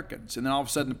All-Americans, and then all of a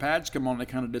sudden the pads come on and they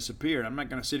kind of disappear. I'm not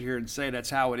going to sit here and say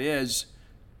that's how it is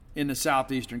in the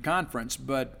Southeastern Conference,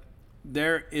 but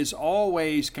there is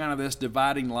always kind of this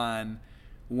dividing line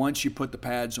once you put the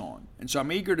pads on. And so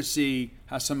I'm eager to see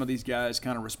how some of these guys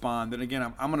kind of respond. And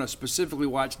again, I'm going to specifically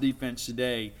watch defense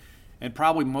today and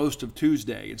probably most of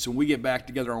Tuesday. And so when we get back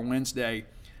together on Wednesday,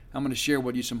 I'm going to share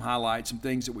with you some highlights, some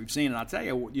things that we've seen. And I'll tell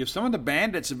you, some of the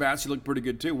Bandits have actually looked pretty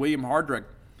good too. William Hardrick,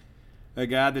 a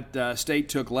guy that State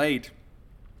took late,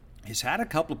 has had a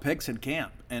couple of picks in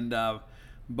camp. And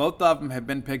both of them have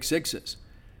been pick sixes.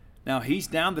 Now, he's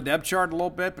down the depth chart a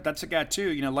little bit, but that's a guy,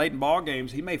 too. Late in ball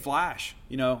games, he may flash.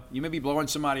 You may be blowing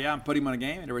somebody out and put him in a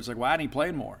game, and it's like, why didn't he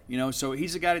play more? So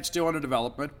he's a guy that's still under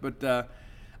development. But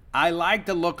I like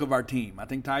the look of our team. I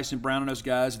think Tyson Brown and those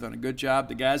guys have done a good job.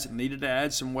 The guys that needed to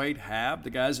add some weight have. The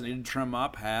guys that needed to trim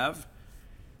up have.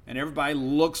 And everybody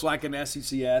looks like an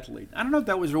SEC athlete. I don't know if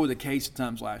that was really the case at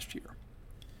times last year.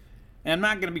 And I'm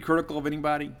not going to be critical of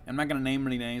anybody. I'm not going to name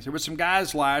any names. There were some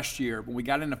guys last year when we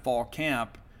got into fall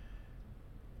camp.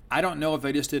 I don't know if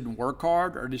they just didn't work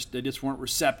hard or they just weren't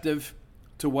receptive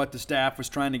to what the staff was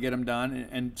trying to get them done.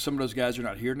 And some of those guys are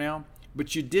not here now.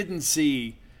 But you didn't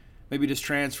see maybe this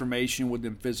transformation with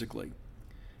them physically.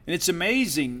 And it's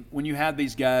amazing when you have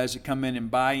these guys that come in and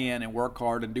buy in and work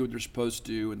hard and do what they're supposed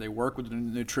to do, and they work with the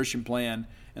nutrition plan,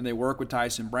 and they work with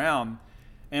Tyson Brown.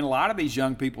 And a lot of these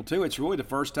young people, too, it's really the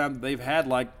first time that they've had,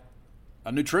 like,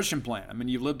 a nutrition plan. I mean,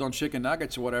 you've lived on chicken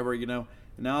nuggets or whatever, and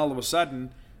now all of a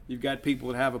sudden you've got people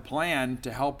that have a plan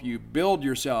to help you build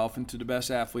yourself into the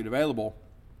best athlete available.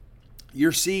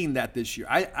 You're seeing that this year.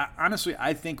 I honestly,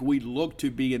 I think we look to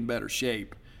be in better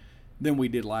shape than we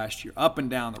did last year, up and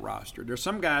down the roster. There's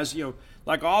some guys,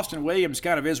 like Austin Williams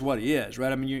kind of is what he is,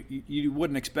 right? I mean, you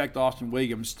wouldn't expect Austin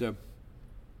Williams to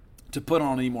put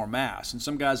on any more mass. And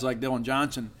some guys like Dylan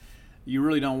Johnson, you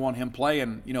really don't want him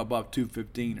playing, above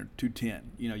 215 or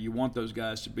 210. You want those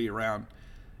guys to be around,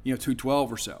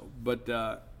 212 or so. But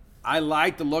I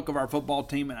like the look of our football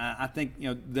team, and I think,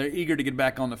 they're eager to get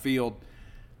back on the field.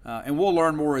 And we'll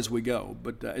learn more as we go.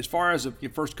 But as far as the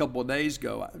first couple of days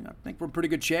go, I think we're in pretty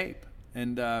good shape.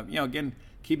 And, again,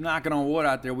 keep knocking on wood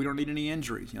out there. We don't need any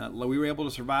injuries. We were able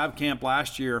to survive camp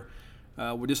last year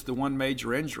with just the one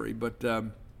major injury. But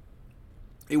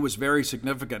it was very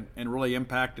significant and really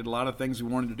impacted a lot of things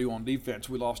we wanted to do on defense.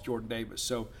 We lost Jordan Davis.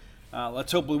 So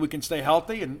let's hopefully we can stay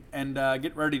healthy and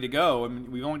get ready to go. I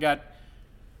mean, we've only got,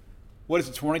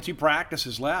 22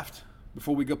 practices left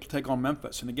before we go take on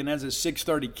Memphis. And again, that's a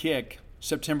 6:30 kick,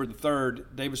 September the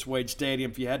 3rd, Davis-Wade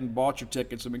Stadium. If you hadn't bought your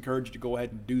tickets, I encourage you to go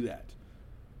ahead and do that.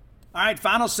 All right,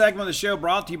 final segment of the show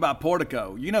brought to you by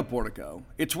Portico. You know Portico.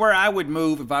 It's where I would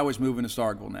move if I was moving to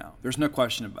Starkville now. There's no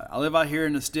question about it. I live out here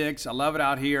in the sticks. I love it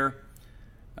out here.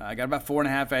 I got about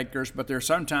 4.5 acres, but there are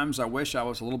sometimes I wish I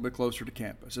was a little bit closer to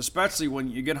campus, especially when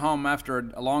you get home after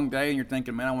a long day and you're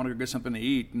thinking, man, I want to go get something to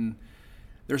eat, and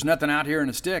there's nothing out here in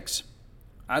the sticks.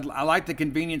 I like the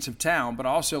convenience of town, but I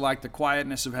also like the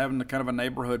quietness of having the kind of a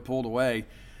neighborhood pulled away.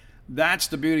 That's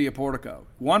the beauty of Portico.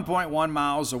 1.1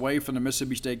 miles away from the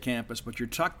Mississippi State campus, but you're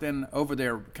tucked in over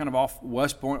there, kind of off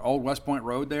Old West Point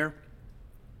Road there,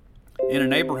 in a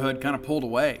neighborhood kind of pulled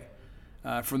away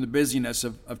from the busyness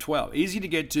of 12. Easy to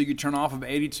get to. You turn off of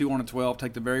 82 on a 12,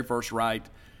 take the very first right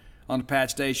on the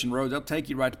Pat Station Road. They'll take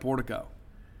you right to Portico.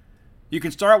 You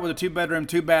can start with a 2-bedroom,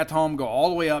 2-bath home, go all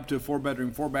the way up to a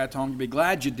 4-bedroom, 4-bath home. You'll be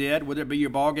glad you did, whether it be your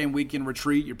ballgame weekend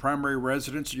retreat, your primary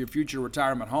residence, or your future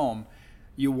retirement home.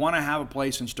 You want to have a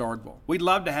place in Starkville. We'd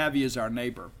love to have you as our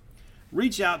neighbor.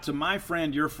 Reach out to my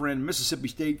friend, your friend, Mississippi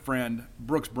State friend,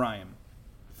 Brooks Bryan,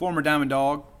 former Diamond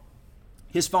Dog.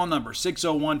 His phone number,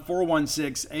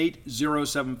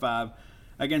 601-416-8075.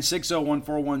 Again,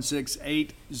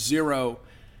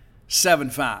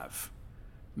 601-416-8075.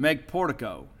 Make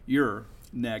Portico your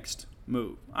next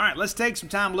move. All right, let's take some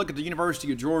time to look at the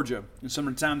University of Georgia and some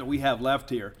of the time that we have left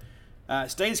here.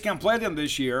 State's going to play them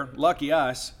this year. Lucky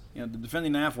us, the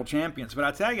defending national champions. But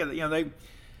I tell you,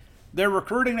 they're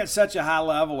recruiting at such a high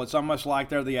level. It's almost like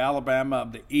they're the Alabama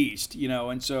of the East,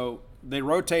 and so they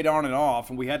rotate on and off.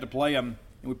 And we had to play them,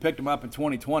 and we picked them up in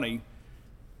 2020,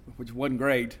 which wasn't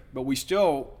great. But we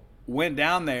still went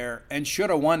down there and should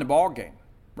have won the ball game,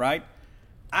 right?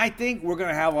 I think we're going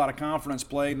to have a lot of confidence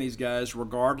playing these guys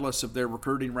regardless of their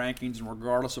recruiting rankings and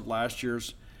regardless of last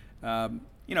year's,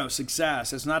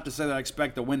 success. It's not to say that I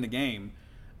expect to win the game.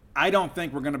 I don't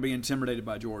think we're going to be intimidated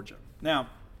by Georgia. Now,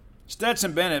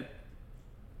 Stetson Bennett,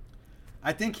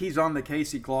 I think he's on the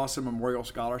Casey Clausen Memorial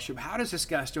Scholarship. How does this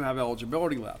guy still have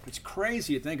eligibility left? It's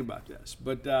crazy to think about this.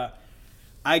 But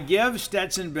I give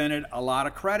Stetson Bennett a lot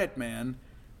of credit, man.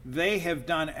 They have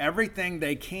done everything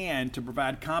they can to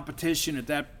provide competition at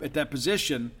that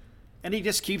position, and he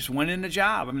just keeps winning the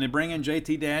job. I mean, they bring in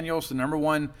JT Daniels, the number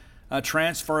one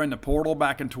transfer in the portal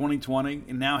back in 2020,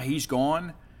 and now he's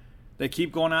gone. They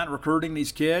keep going out and recruiting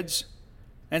these kids.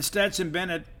 And Stetson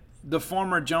Bennett, the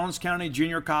former Jones County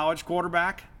Junior College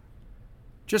quarterback,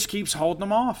 just keeps holding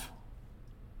them off.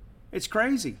 It's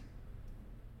crazy.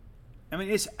 I mean,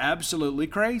 it's absolutely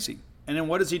crazy. And then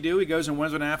what does he do? He goes and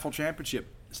wins a national championship.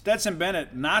 Stetson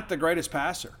Bennett, not the greatest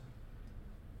passer.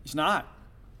 He's not.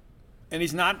 And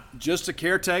he's not just a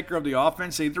caretaker of the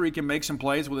offense either. He can make some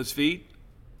plays with his feet,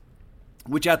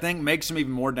 which I think makes him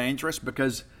even more dangerous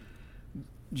because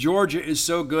Georgia is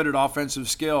so good at offensive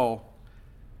skill,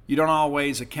 you don't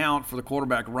always account for the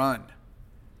quarterback run.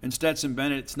 And Stetson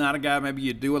Bennett, it's not a guy maybe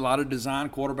you do a lot of design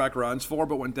quarterback runs for,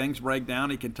 but when things break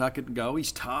down, he can tuck it and go.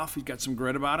 He's tough. He's got some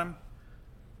grit about him.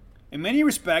 In many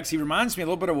respects, he reminds me a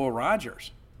little bit of Will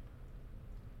Rogers.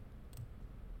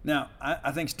 Now,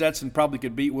 I think Stetson probably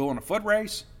could beat Will in a foot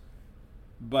race,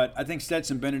 but I think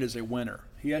Stetson Bennett is a winner.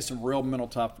 He has some real mental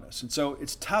toughness, and so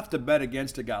it's tough to bet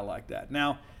against a guy like that.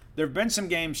 Now, there have been some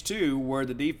games, too, where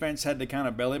the defense had to kind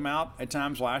of bail him out at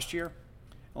times last year.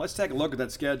 Now, let's take a look at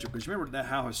that schedule, because remember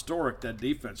how historic that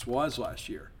defense was last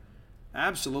year.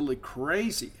 Absolutely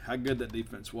crazy how good that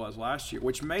defense was last year,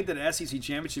 which made that SEC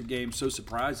championship game so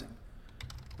surprising.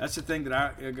 That's the thing that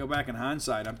I go back in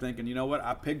hindsight. I'm thinking, you know what?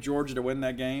 I picked Georgia to win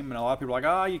that game, and a lot of people are like,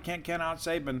 oh, you can't count out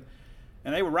Saban.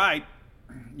 And they were right.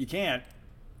 You can't.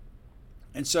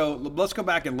 And so let's go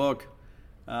back and look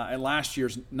at last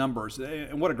year's numbers.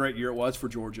 And what a great year it was for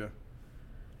Georgia.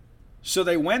 So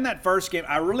they win that first game.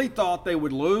 I really thought they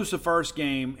would lose the first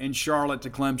game in Charlotte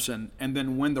to Clemson and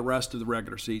then win the rest of the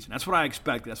regular season. That's what I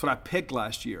expected. That's what I picked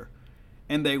last year.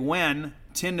 And they win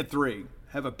 10-3.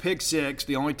 Have a pick six,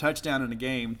 the only touchdown in the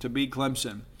game, to beat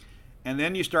Clemson. And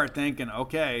then you start thinking,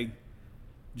 okay,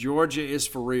 Georgia is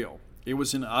for real. It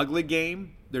was an ugly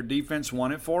game. Their defense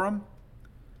won it for them.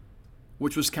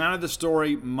 which was kind of the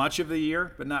story much of the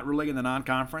year, but not really in the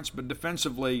non-conference. But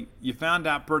defensively, you found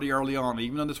out pretty early on,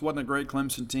 even though this wasn't a great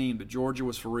Clemson team, that Georgia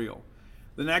was for real.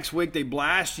 The next week, they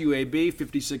blast UAB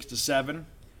 56-7.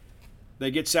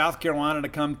 They get South Carolina to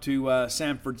come to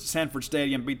Sanford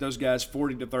Stadium, beat those guys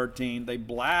 40-13. They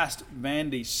blast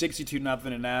Vandy 62-0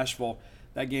 in Nashville.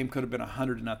 That game could have been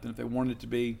 100-0 if they wanted it to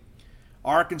be.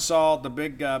 Arkansas, the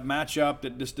big matchup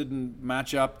that just didn't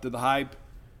match up to the hype.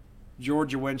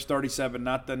 Georgia wins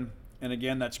 37-0. And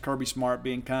again, that's Kirby Smart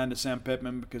being kind to Sam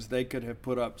Pittman because they could have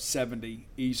put up 70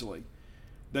 easily.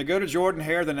 They go to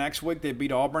Jordan-Hare the next week. They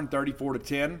beat Auburn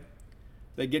 34-10.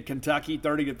 They get Kentucky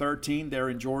 30-13 there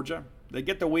in Georgia. They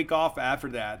get the week off after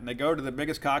that, and they go to the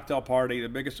biggest cocktail party, the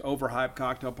biggest overhyped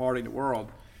cocktail party in the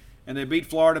world, and they beat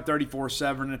Florida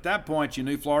 34-7. And at that point, you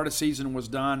knew Florida's season was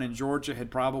done, and Georgia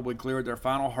had probably cleared their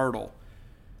final hurdle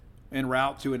en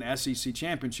route to an SEC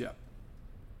championship.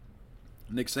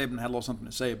 Nick Saban had a little something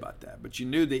to say about that, but you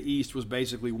knew the East was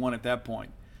basically won at that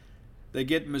point. They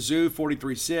get Mizzou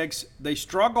 43-6. They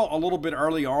struggle a little bit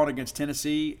early on against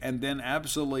Tennessee and then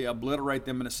absolutely obliterate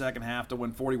them in the second half to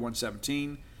win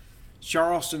 41-17.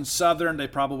 Charleston Southern, they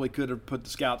probably could have put the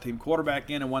scout team quarterback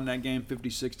in and won that game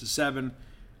 56-7.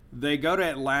 They go to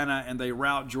Atlanta and they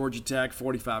rout Georgia Tech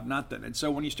 45-0. And so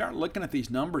when you start looking at these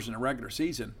numbers in a regular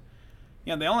season,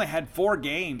 they only had 5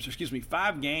 games.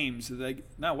 4 games?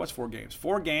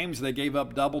 4 games they gave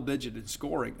up double-digit in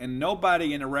scoring, and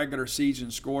nobody in a regular season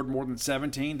scored more than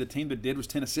 17. The team that did was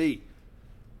Tennessee,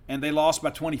 and they lost by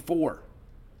 24.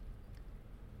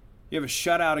 You have a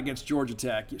shutout against Georgia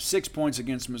Tech, 6 points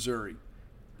against Missouri,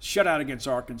 shutout against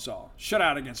Arkansas,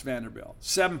 shutout against Vanderbilt,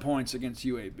 7 points against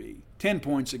UAB, 10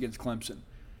 points against Clemson.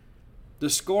 The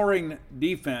scoring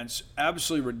defense,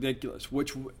 absolutely ridiculous,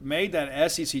 which made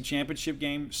that SEC championship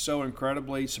game so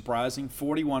incredibly surprising.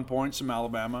 41 points from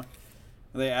Alabama.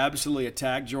 They absolutely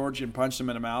attacked Georgia and punched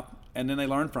them in the mouth, and then they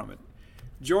learned from it.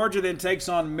 Georgia then takes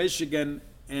on Michigan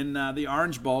in the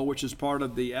Orange Bowl, which is part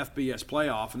of the FBS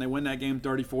playoff, and they win that game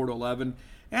 34-11.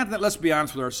 And let's be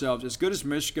honest with ourselves, as good as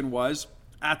Michigan was,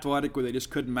 athletically they just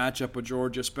couldn't match up with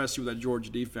Georgia, especially with that Georgia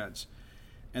defense.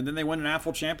 And then they win an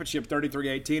AFL championship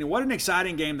 33-18. And what an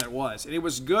exciting game that was. And it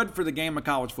was good for the game of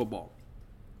college football.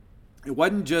 It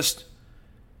wasn't just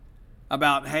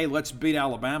about, hey, let's beat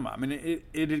Alabama. I mean,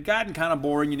 it had gotten kind of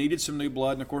boring. You needed some new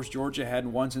blood. And, of course, Georgia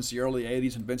hadn't won since the early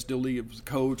 80s, and Vince Dooley was the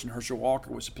coach and Herschel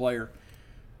Walker was the player.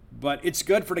 But it's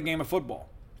good for the game of football.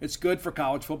 It's good for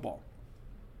college football.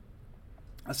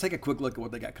 Let's take a quick look at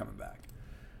what they got coming back.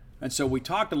 And so we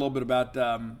talked a little bit about,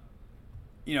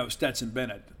 Stetson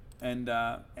Bennett.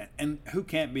 And who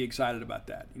can't be excited about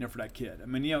that, for that kid? I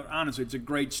mean, honestly, it's a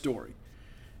great story.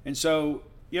 And so,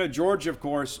 Georgia, of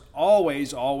course,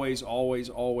 always going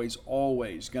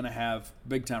to have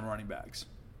big-time running backs.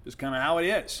 Just kind of how it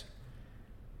is.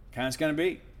 Kind of it's going to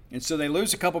be. And so they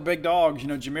lose a couple big dogs.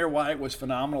 Jameer White was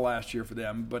phenomenal last year for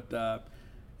them. But,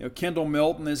 Kendall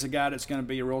Milton is a guy that's going to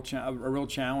be a real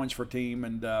challenge for a team.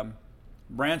 And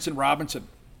Branson Robinson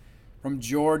from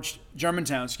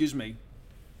Germantown,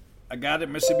 a guy that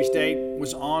Mississippi State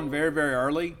was on very, very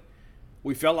early.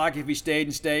 We felt like if he stayed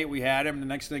in state, we had him. The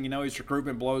next thing you know, his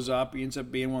recruitment blows up. He ends up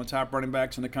being one of the top running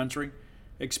backs in the country.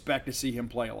 Expect to see him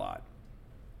play a lot.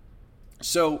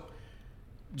 So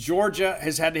Georgia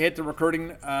has had to hit the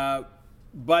recruiting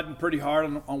button pretty hard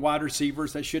on wide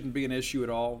receivers. That shouldn't be an issue at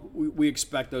all. We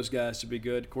expect those guys to be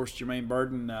good. Of course, Jermaine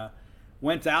Burton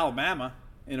went to Alabama.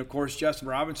 And, of course, Justin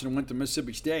Robinson went to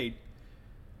Mississippi State.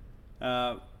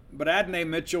 But Adonai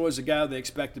Mitchell is a guy they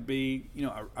expect to be,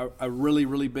 a really,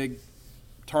 really big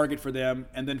target for them.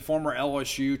 And then former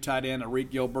LSU tight end Arik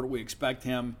Gilbert, we expect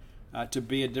him to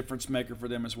be a difference maker for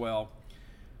them as well.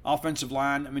 Offensive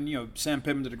line, Sam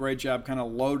Pittman did a great job kind of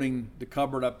loading the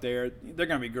cupboard up there. They're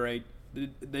going to be great.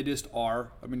 They just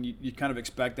are. I mean, you kind of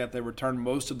expect that. They return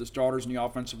most of the starters in the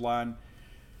offensive line.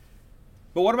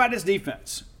 But what about this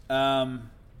defense?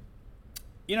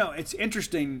 It's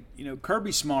interesting,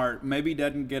 Kirby Smart maybe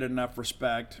doesn't get enough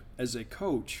respect as a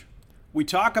coach. We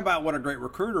talk about what a great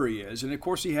recruiter he is, and of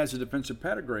course he has a defensive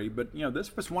pedigree, but,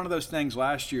 this was one of those things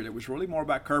last year that was really more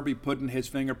about Kirby putting his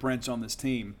fingerprints on this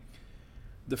team.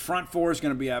 The front four is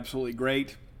going to be absolutely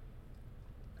great.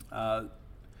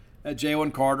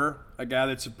 Jalen Carter, a guy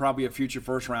that's probably a future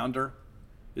first-rounder,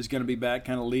 is going to be back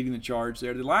kind of leading the charge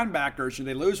there. The linebackers,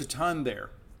 they lose a ton there,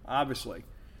 obviously.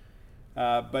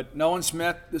 But Nolan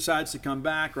Smith decides to come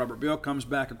back. Robert Beal comes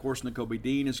back. Of course, Nakobe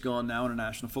Dean is gone now in the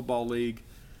National Football League.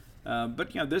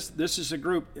 But this is a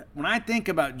group. When I think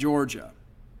about Georgia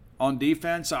on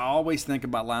defense, I always think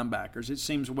about linebackers. It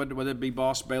seems, whether it be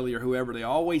Boss Bailey or whoever, they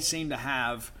always seem to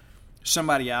have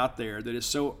somebody out there that is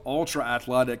so ultra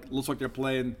athletic, looks like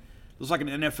an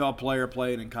NFL player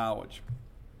playing in college.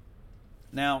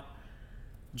 Now,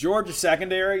 Georgia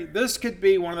secondary, this could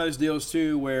be one of those deals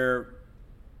too where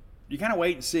you kind of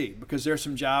wait and see, because there's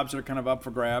some jobs that are kind of up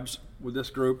for grabs with this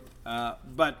group.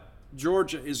 But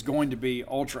Georgia is going to be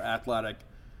ultra athletic.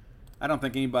 I don't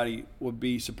think anybody would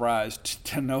be surprised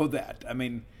to know that. I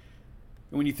mean,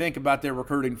 when you think about their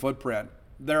recruiting footprint,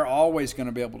 they're always going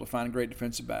to be able to find great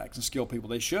defensive backs and skilled people.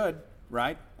 They should,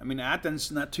 right? I mean, Athens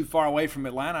not too far away from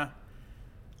Atlanta.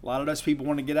 A lot of those people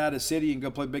want to get out of the city and go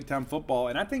play big-time football.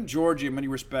 And I think Georgia, in many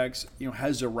respects,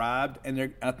 has arrived,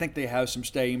 and I think they have some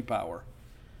staying power.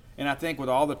 And I think with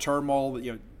all the turmoil,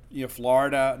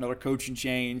 Florida, another coaching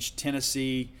change,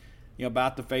 Tennessee,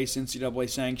 about to face NCAA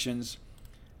sanctions,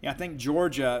 I think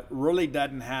Georgia really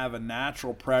doesn't have a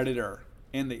natural predator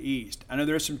in the East. I know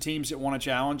there's some teams that want to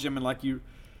challenge them, and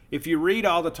if you read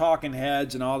all the talking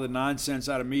heads and all the nonsense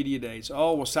out of media days,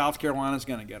 South Carolina's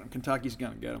going to get them, Kentucky's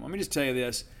going to get them. Let me just tell you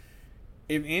this.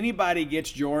 If anybody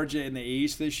gets Georgia in the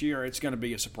East this year, it's going to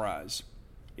be a surprise.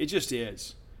 It just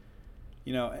is.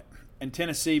 And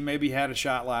Tennessee maybe had a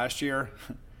shot last year.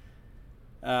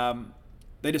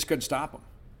 They just couldn't stop them.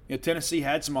 Tennessee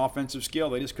had some offensive skill.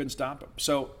 They just couldn't stop them.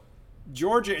 So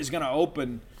Georgia is going to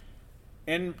open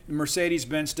in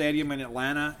Mercedes-Benz Stadium in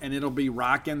Atlanta, and it'll be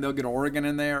rocking. They'll get Oregon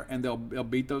in there, and they'll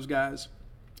beat those guys.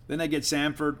 Then they get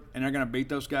Samford, and they're going to beat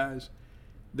those guys.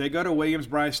 They go to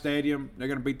Williams-Brice Stadium. They're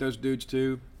going to beat those dudes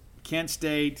too. Kent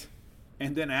State,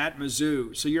 and then at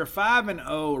Mizzou. So you're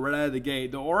 5-0 right out of the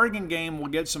gate. The Oregon game will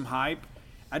get some hype.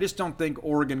 I just don't think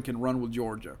Oregon can run with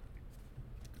Georgia.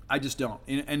 I just don't.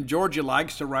 And Georgia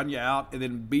likes to run you out and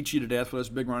then beat you to death with those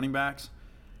big running backs.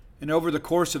 And over the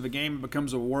course of a game, it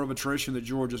becomes a war of attrition that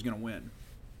Georgia's going to win.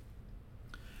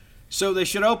 So they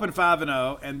should open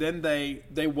 5-0, and then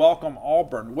they welcome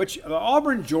Auburn, which the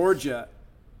Auburn-Georgia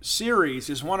series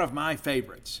is one of my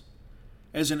favorites.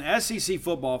 As an SEC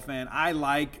football fan, I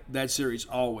like that series,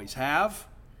 always have.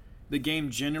 The game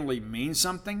generally means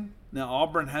something. Now,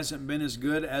 Auburn hasn't been as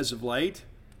good as of late,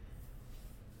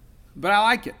 but I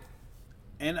like it.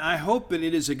 And I hope that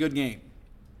it is a good game.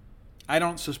 I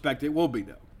don't suspect it will be,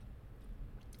 though.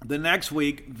 The next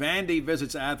week, Vandy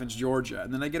visits Athens, Georgia,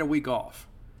 and then they get a week off.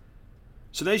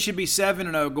 So they should be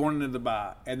 7-0 going into the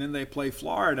bye, and then they play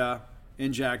Florida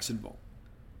in Jacksonville.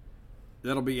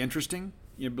 That'll be interesting.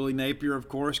 Billy Napier, of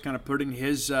course, kind of putting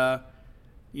his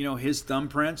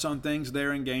thumbprints on things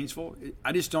there in Gainesville.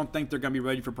 I just don't think they're going to be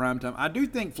ready for prime time. I do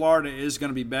think Florida is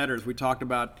going to be better, as we talked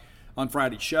about on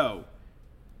Friday's show.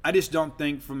 I just don't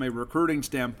think from a recruiting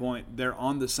standpoint they're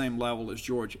on the same level as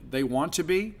Georgia. They want to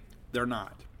be, they're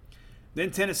not.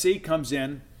 Then Tennessee comes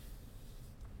in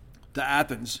to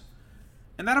Athens,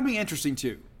 and that'll be interesting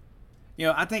too.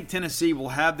 I think Tennessee will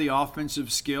have the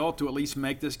offensive skill to at least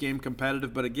make this game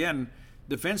competitive, but again,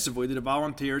 defensively, the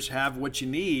Volunteers have what you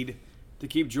need to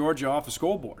keep Georgia off the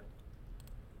scoreboard.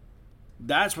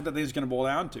 That's what the thing is going to boil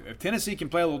down to. If Tennessee can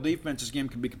play a little defense, this game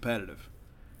can be competitive.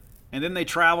 And then they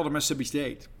travel to Mississippi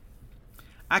State.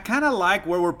 I kind of like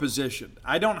where we're positioned.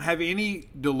 I don't have any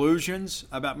delusions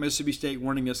about Mississippi State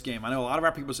winning this game. I know a lot of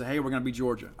our people say, hey, we're going to beat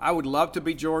Georgia. I would love to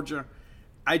beat Georgia.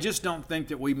 I just don't think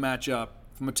that we match up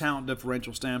from a talent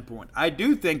differential standpoint. I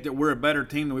do think that we're a better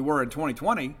team than we were in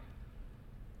 2020,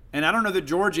 and I don't know that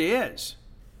Georgia is.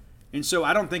 And so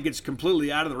I don't think it's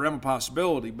completely out of the realm of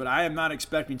possibility, but I am not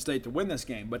expecting State to win this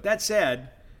game. But that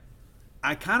said,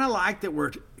 I kind of like that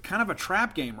we're kind of a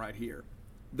trap game right here.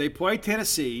 They play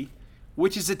Tennessee,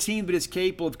 which is a team that is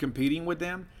capable of competing with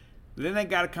them. Then they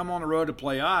got to come on the road to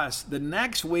play us. The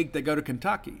next week they go to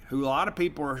Kentucky, who a lot of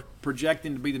people are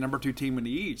projecting to be the number 2 team in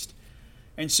the East.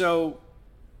 And so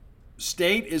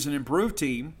State is an improved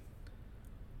team,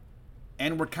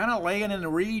 and we're kind of laying in the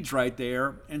reeds right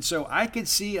there. And so I could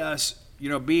see us,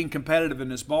 being competitive in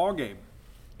this ball game.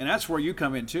 And that's where you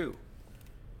come in too.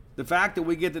 The fact that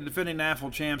we get the defending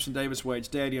national champs in Davis-Wade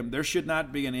Stadium, there should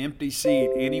not be an empty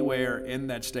seat anywhere in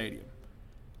that stadium.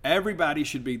 Everybody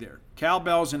should be there.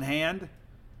 Cowbells in hand.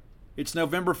 It's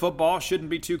November football. Shouldn't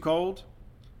be too cold.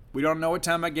 We don't know what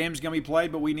time that game's going to be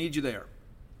played, but we need you there.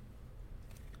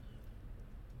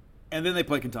 And then they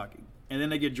play Kentucky. And then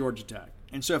they get Georgia Tech.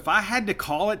 And so if I had to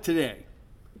call it today,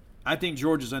 I think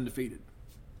Georgia's undefeated.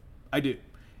 I do.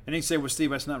 And you say, well, Steve,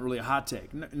 that's not really a hot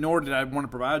take. Nor did I want to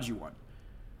provide you one.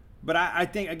 But I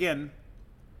think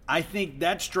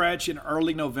that stretch in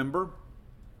early November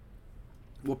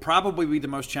will probably be the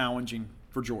most challenging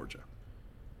for Georgia.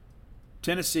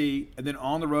 Tennessee, and then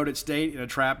on the road at State in a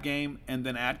trap game, and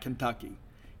then at Kentucky.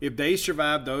 If they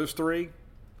survive those 3,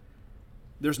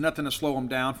 there's nothing to slow them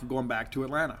down from going back to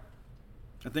Atlanta.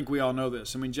 I think we all know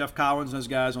this. I mean, Jeff Collins and those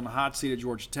guys on the hot seat at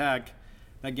Georgia Tech.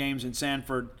 That game's in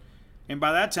Sanford. And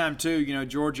by that time, too,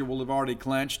 Georgia will have already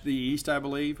clinched the East, I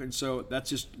believe. And so that's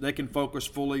just, they can focus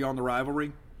fully on the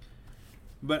rivalry.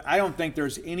 But I don't think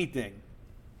there's anything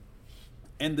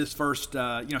in this first,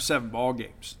 7 ball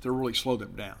games to really slow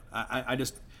them down. I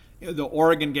just, the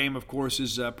Oregon game, of course,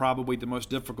 is probably the most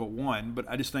difficult one. But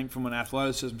I just think from an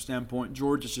athleticism standpoint,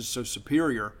 Georgia's just so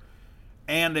superior.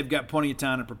 And they've got plenty of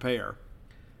time to prepare.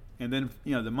 And then,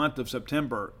 the month of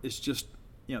September is just,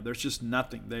 there's just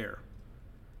nothing there.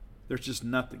 There's just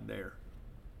nothing there.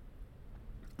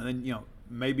 And then,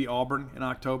 maybe Auburn in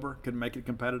October could make it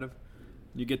competitive.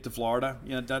 You get to Florida,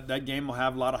 that game will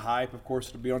have a lot of hype. Of course,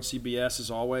 it'll be on CBS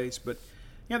as always. But,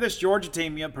 this Georgia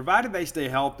team, provided they stay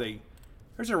healthy,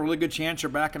 there's a really good chance they're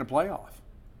back in the playoff.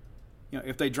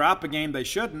 If they drop a game they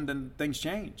shouldn't, then things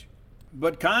change.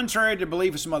 But contrary to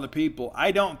belief of some other people,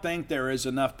 I don't think there is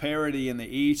enough parity in the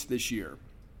East this year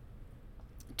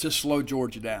to slow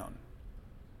Georgia down.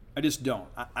 I just don't.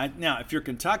 Now, if you're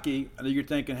Kentucky, you're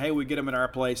thinking, hey, we get them at our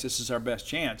place, this is our best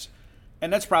chance.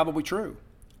 And that's probably true.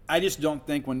 I just don't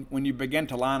think when you begin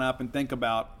to line up and think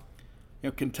about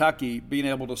Kentucky being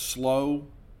able to slow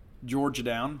Georgia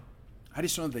down, I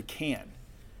just don't know if they can.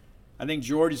 I think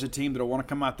Georgia's a team that will want to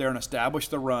come out there and establish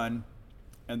the run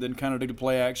and then kind of do the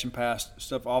play action pass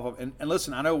stuff off of. And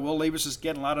listen, I know Will Levis is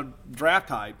getting a lot of draft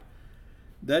hype.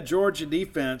 That Georgia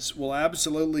defense will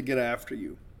absolutely get after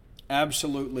you.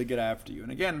 Absolutely get after you.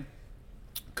 And again,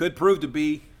 could prove to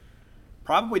be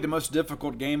probably the most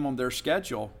difficult game on their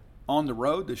schedule on the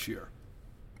road this year.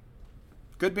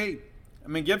 Could be. I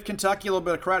mean, give Kentucky a little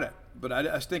bit of credit. But I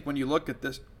just think when you look at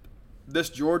this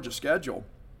Georgia schedule,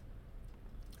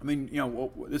 I mean,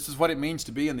 this is what it means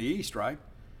to be in the East, right?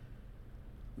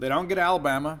 They don't get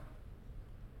Alabama.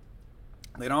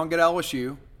 They don't get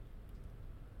LSU.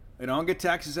 They don't get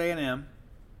Texas A&M.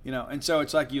 And so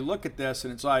it's like you look at this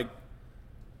and it's like,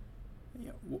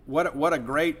 what a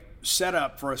great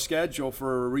setup for a schedule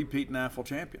for a repeat national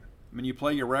champion. I mean, you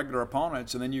play your regular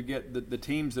opponents and then you get the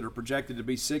teams that are projected to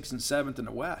be 6th and 7th in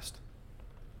the West.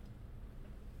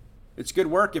 It's good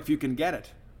work if you can get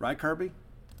it. Right, Kirby?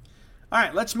 All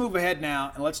right, let's move ahead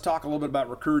now and let's talk a little bit about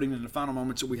recruiting in the final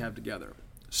moments that we have together.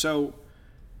 So,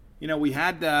 we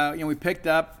had, we picked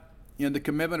up, the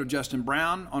commitment of Justin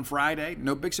Brown on Friday.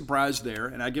 No big surprise there,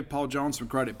 and I give Paul Jones some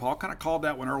credit. Paul kind of called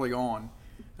that one early on.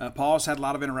 Paul's had a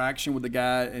lot of interaction with the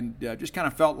guy and just kind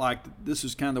of felt like this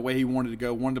is kind of the way he wanted to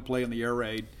go, wanted to play in the air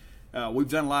raid. We've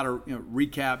done a lot of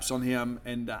recaps on him,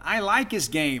 and I like his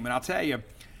game. And I'll tell you,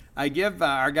 I give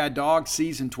our guy Dog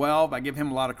Season 12, I give him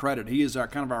a lot of credit. He is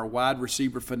our wide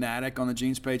receiver fanatic on the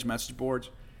Gene's Page message boards.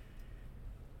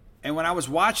 And when I was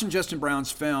watching Justin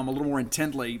Brown's film a little more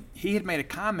intently, he had made a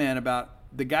comment about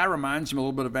the guy reminds him a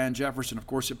little bit of Van Jefferson. Of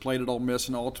course, it played at Ole Miss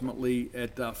and ultimately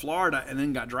at Florida and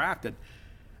then got drafted.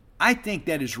 I think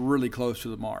that is really close to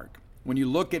the mark. When you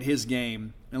look at his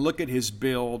game and look at his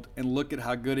build and look at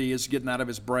how good he is getting out of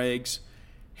his breaks,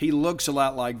 he looks a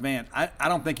lot like Van. I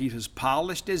don't think he's as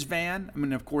polished as Van. I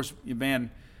mean, of course,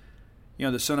 Van,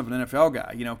 the son of an NFL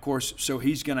guy, of course, so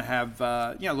he's going to have,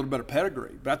 a little bit of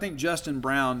pedigree. But I think Justin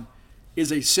Brown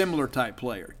is a similar type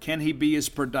player. Can he be as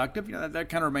productive? That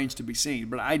kind of remains to be seen.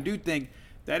 But I do think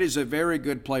that is a very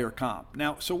good player comp.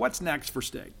 Now, so what's next for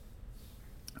State?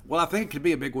 Well, I think it could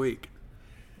be a big week.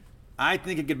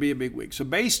 So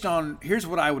based on, here's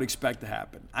what I would expect to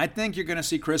happen. I think you're going to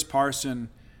see Chris Parson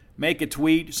make a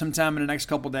tweet sometime in the next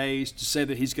couple days to say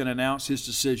that he's going to announce his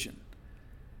decision.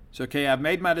 So, okay, I've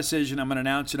made my decision. I'm going to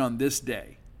announce it on this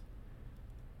day.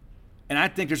 And I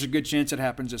think there's a good chance it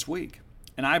happens this week.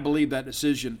 And I believe that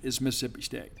decision is Mississippi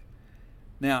State.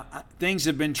 Now, things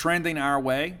have been trending our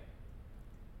way.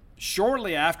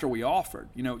 Shortly after we offered,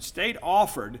 State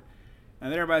offered,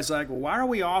 and then everybody's like, well, why are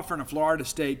we offering a Florida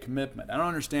State commitment? I don't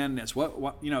understand this.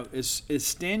 What as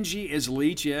stingy as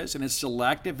Leach is and as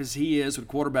selective as he is with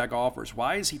quarterback offers,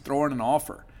 why is he throwing an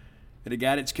offer at a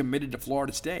guy that's committed to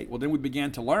Florida State? Well, then we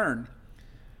began to learn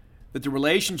that the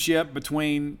relationship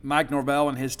between Mike Norvell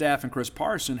and his staff and Chris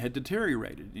Parson had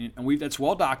deteriorated. And that's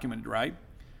well documented, right?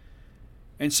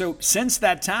 And so since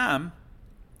that time,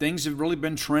 things have really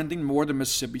been trending more the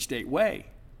Mississippi State way.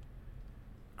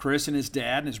 Chris and his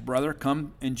dad and his brother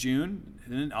come in June,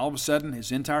 and then all of a sudden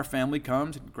his entire family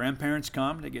comes, grandparents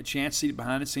come, they get a chance to see the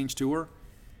behind-the-scenes tour.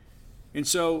 And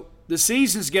so the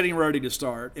season's getting ready to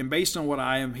start, and based on what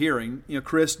I am hearing,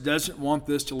 Chris doesn't want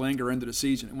this to linger into the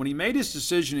season. And when he made his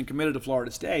decision and committed to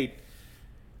Florida State,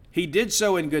 he did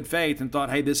so in good faith and thought,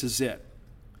 hey, this is it.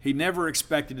 He never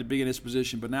expected to be in this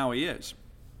position, but now he is.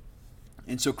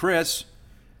 And so Chris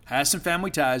has some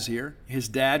family ties here. His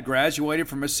dad graduated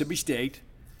from Mississippi State,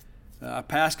 a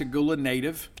Pascagoula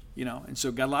native, and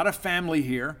so got a lot of family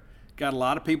here, got a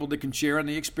lot of people that can share in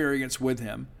the experience with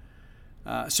him.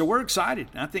 So we're excited.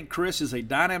 I think Chris is a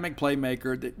dynamic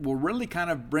playmaker that will really kind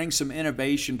of bring some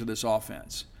innovation to this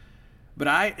offense. But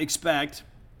I expect,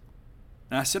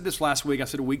 and I said this last week, I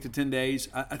said a week to 10 days.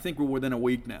 I think we're within a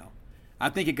week now. I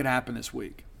think it could happen this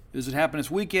week. Does it happen this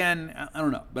weekend? I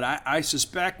don't know. But I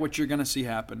suspect what you're going to see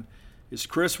happen is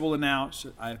Chris will announce,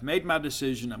 I have made my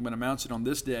decision, I'm going to announce it on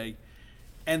this day,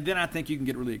 and then I think you can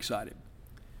get really excited.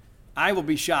 I will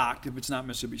be shocked if it's not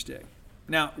Mississippi State.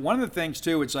 Now, one of the things,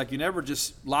 too, it's like you never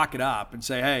just lock it up and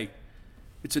say, hey,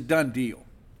 it's a done deal.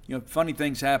 Funny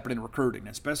things happen in recruiting,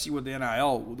 especially with the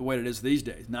NIL, the way it is these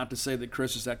days. Not to say that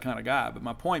Chris is that kind of guy, but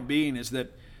my point being is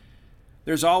that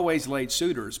there's always late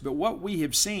suitors. But what we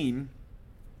have seen,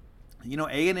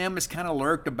 A&M has kind of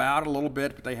lurked about a little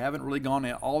bit, but they haven't really gone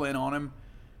all in on him.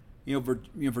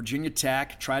 Virginia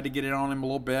Tech tried to get in on him a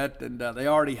little bit, and they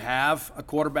already have a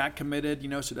quarterback committed, so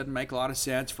it doesn't make a lot of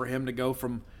sense for him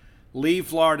to leave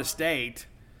Florida State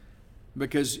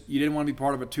because you didn't want to be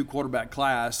part of a 2-quarterback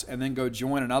class and then go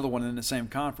join another one in the same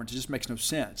conference. It just makes no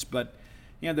sense. But,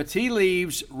 the tea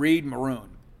leaves read maroon.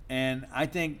 And I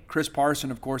think Chris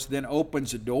Parson, of course, then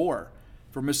opens the door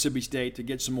for Mississippi State to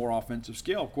get some more offensive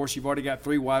skill. Of course, you've already got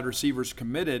 3 wide receivers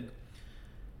committed.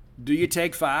 Do you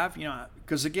take 5?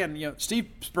 Because, again, Steve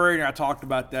Spurrier and I talked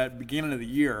about that at the beginning of the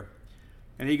year.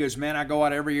 And he goes, man, I go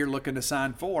out every year looking to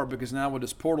sign 4 because now with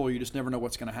this portal, you just never know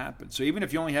what's going to happen. So even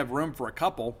if you only have room for a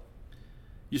couple,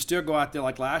 you still go out there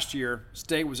like last year.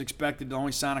 State was expected to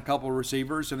only sign a couple of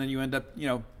receivers, and then you end up,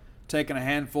 taking a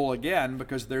handful again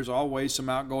because there's always some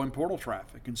outgoing portal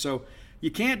traffic. And so you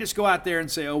can't just go out there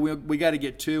and say, oh, we got to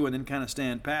get 2 and then kind of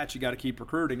stand pat. You got to keep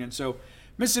recruiting. And so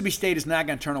Mississippi State is not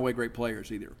going to turn away great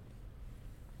players either.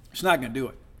 It's not going to do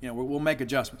it. We'll make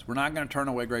adjustments. We're not going to turn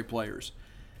away great players.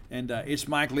 And it's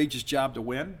Mike Leach's job to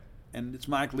win, and it's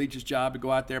Mike Leach's job to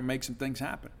go out there and make some things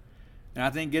happen. And I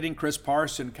think getting Chris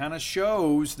Parson kind of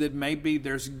shows that maybe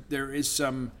there is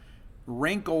some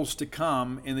wrinkles to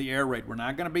come in the air raid. We're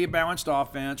not going to be a balanced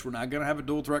offense. We're not going to have a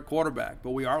dual-threat quarterback.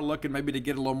 But we are looking maybe to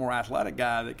get a little more athletic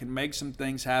guy that can make some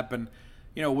things happen,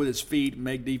 with his feet and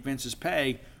make defenses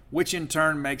pay, which in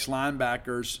turn makes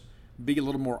linebackers be a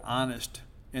little more honest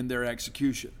in their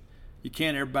execution. You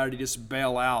can't everybody just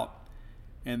bail out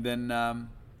and then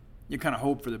you kind of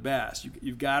hope for the best.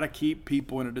 You've got to keep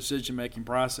people in a decision-making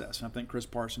process, and I think Chris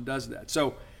Parson does that.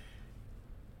 So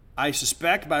I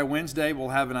suspect by Wednesday we'll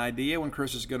have an idea when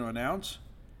Chris is going to announce,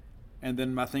 and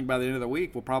then I think by the end of the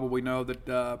week we'll probably know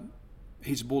that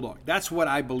he's a Bulldog. That's what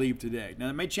I believe today. Now,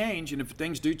 it may change, and if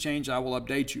things do change, I will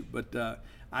update you. But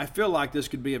I feel like this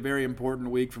could be a very important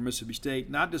week for Mississippi State,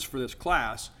 not just for this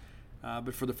class,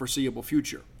 but for the foreseeable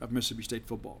future of Mississippi State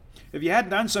football. If you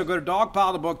hadn't done so, go to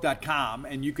dogpilethebook.com,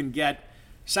 and you can get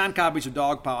signed copies of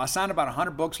Dogpile. I signed about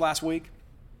 100 books last week.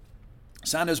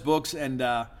 Signed those books, and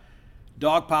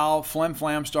Dogpile, Flim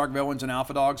Flam, Stark Villains, and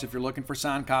Alpha Dogs, if you're looking for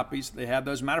signed copies, they have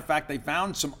those. Matter of fact, they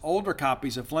found some older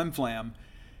copies of Flim Flam,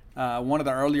 one of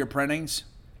the earlier printings.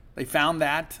 They found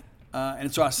that,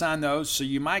 and so I signed those, so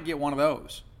you might get one of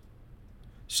those.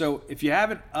 So if you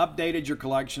haven't updated your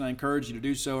collection, I encourage you to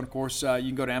do so. And, of course, you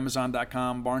can go to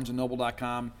Amazon.com,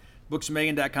 BarnesandNoble.com,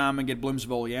 BooksAMillion.com, and get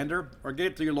Bloomsville Oleander, or get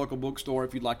it to your local bookstore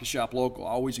if you'd like to shop local. I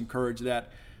always encourage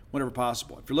that whenever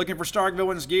possible. If you're looking for Stark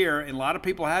Villains gear, and a lot of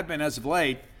people have been as of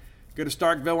late, go to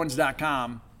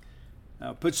StarkVillains.com.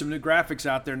 Put some new graphics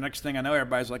out there. Next thing I know,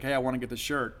 everybody's like, hey, I want to get this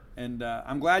shirt. And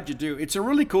I'm glad you do. It's a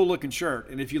really cool-looking shirt.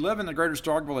 And if you live in the greater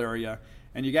Starkville area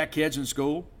and you got kids in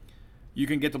school, you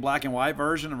can get the black and white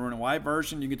version, the maroon and white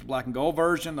version. You can get the black and gold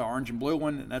version, the orange and blue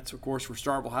one, and that's, of course, for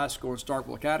Starkville High School and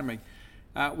Starkville Academy.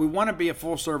 We want to be a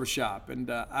full-service shop,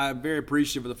 and I'm very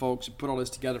appreciative of the folks who put all this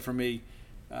together for me.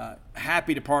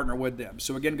 Happy to partner with them.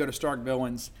 So, again, go to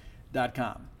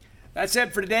StarkVillains.com. That's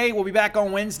it for today. We'll be back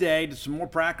on Wednesday to some more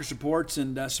practice reports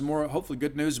and some more, hopefully,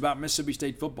 good news about Mississippi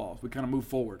State football as we kind of move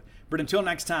forward. But until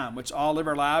next time, let's all live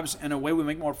our lives in a way we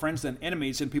make more friends than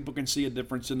enemies, and people can see a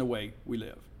difference in the way we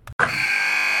live.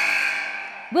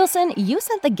 Wilson, you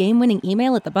sent the game-winning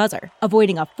email at the buzzer,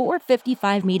 avoiding a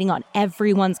 4:55 meeting on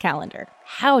everyone's calendar.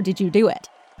 How did you do it?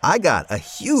 I got a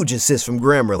huge assist from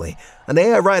Grammarly, an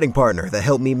AI writing partner that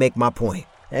helped me make my point.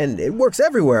 And it works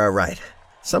everywhere I write.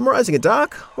 Summarizing a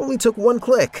doc only took 1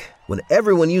 click. When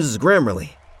everyone uses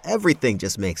Grammarly, everything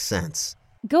just makes sense.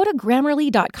 Go to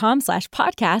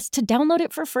Grammarly.com/podcast to download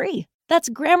it for free. That's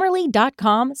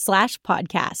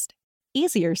Grammarly.com/podcast.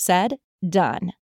 Easier said, done.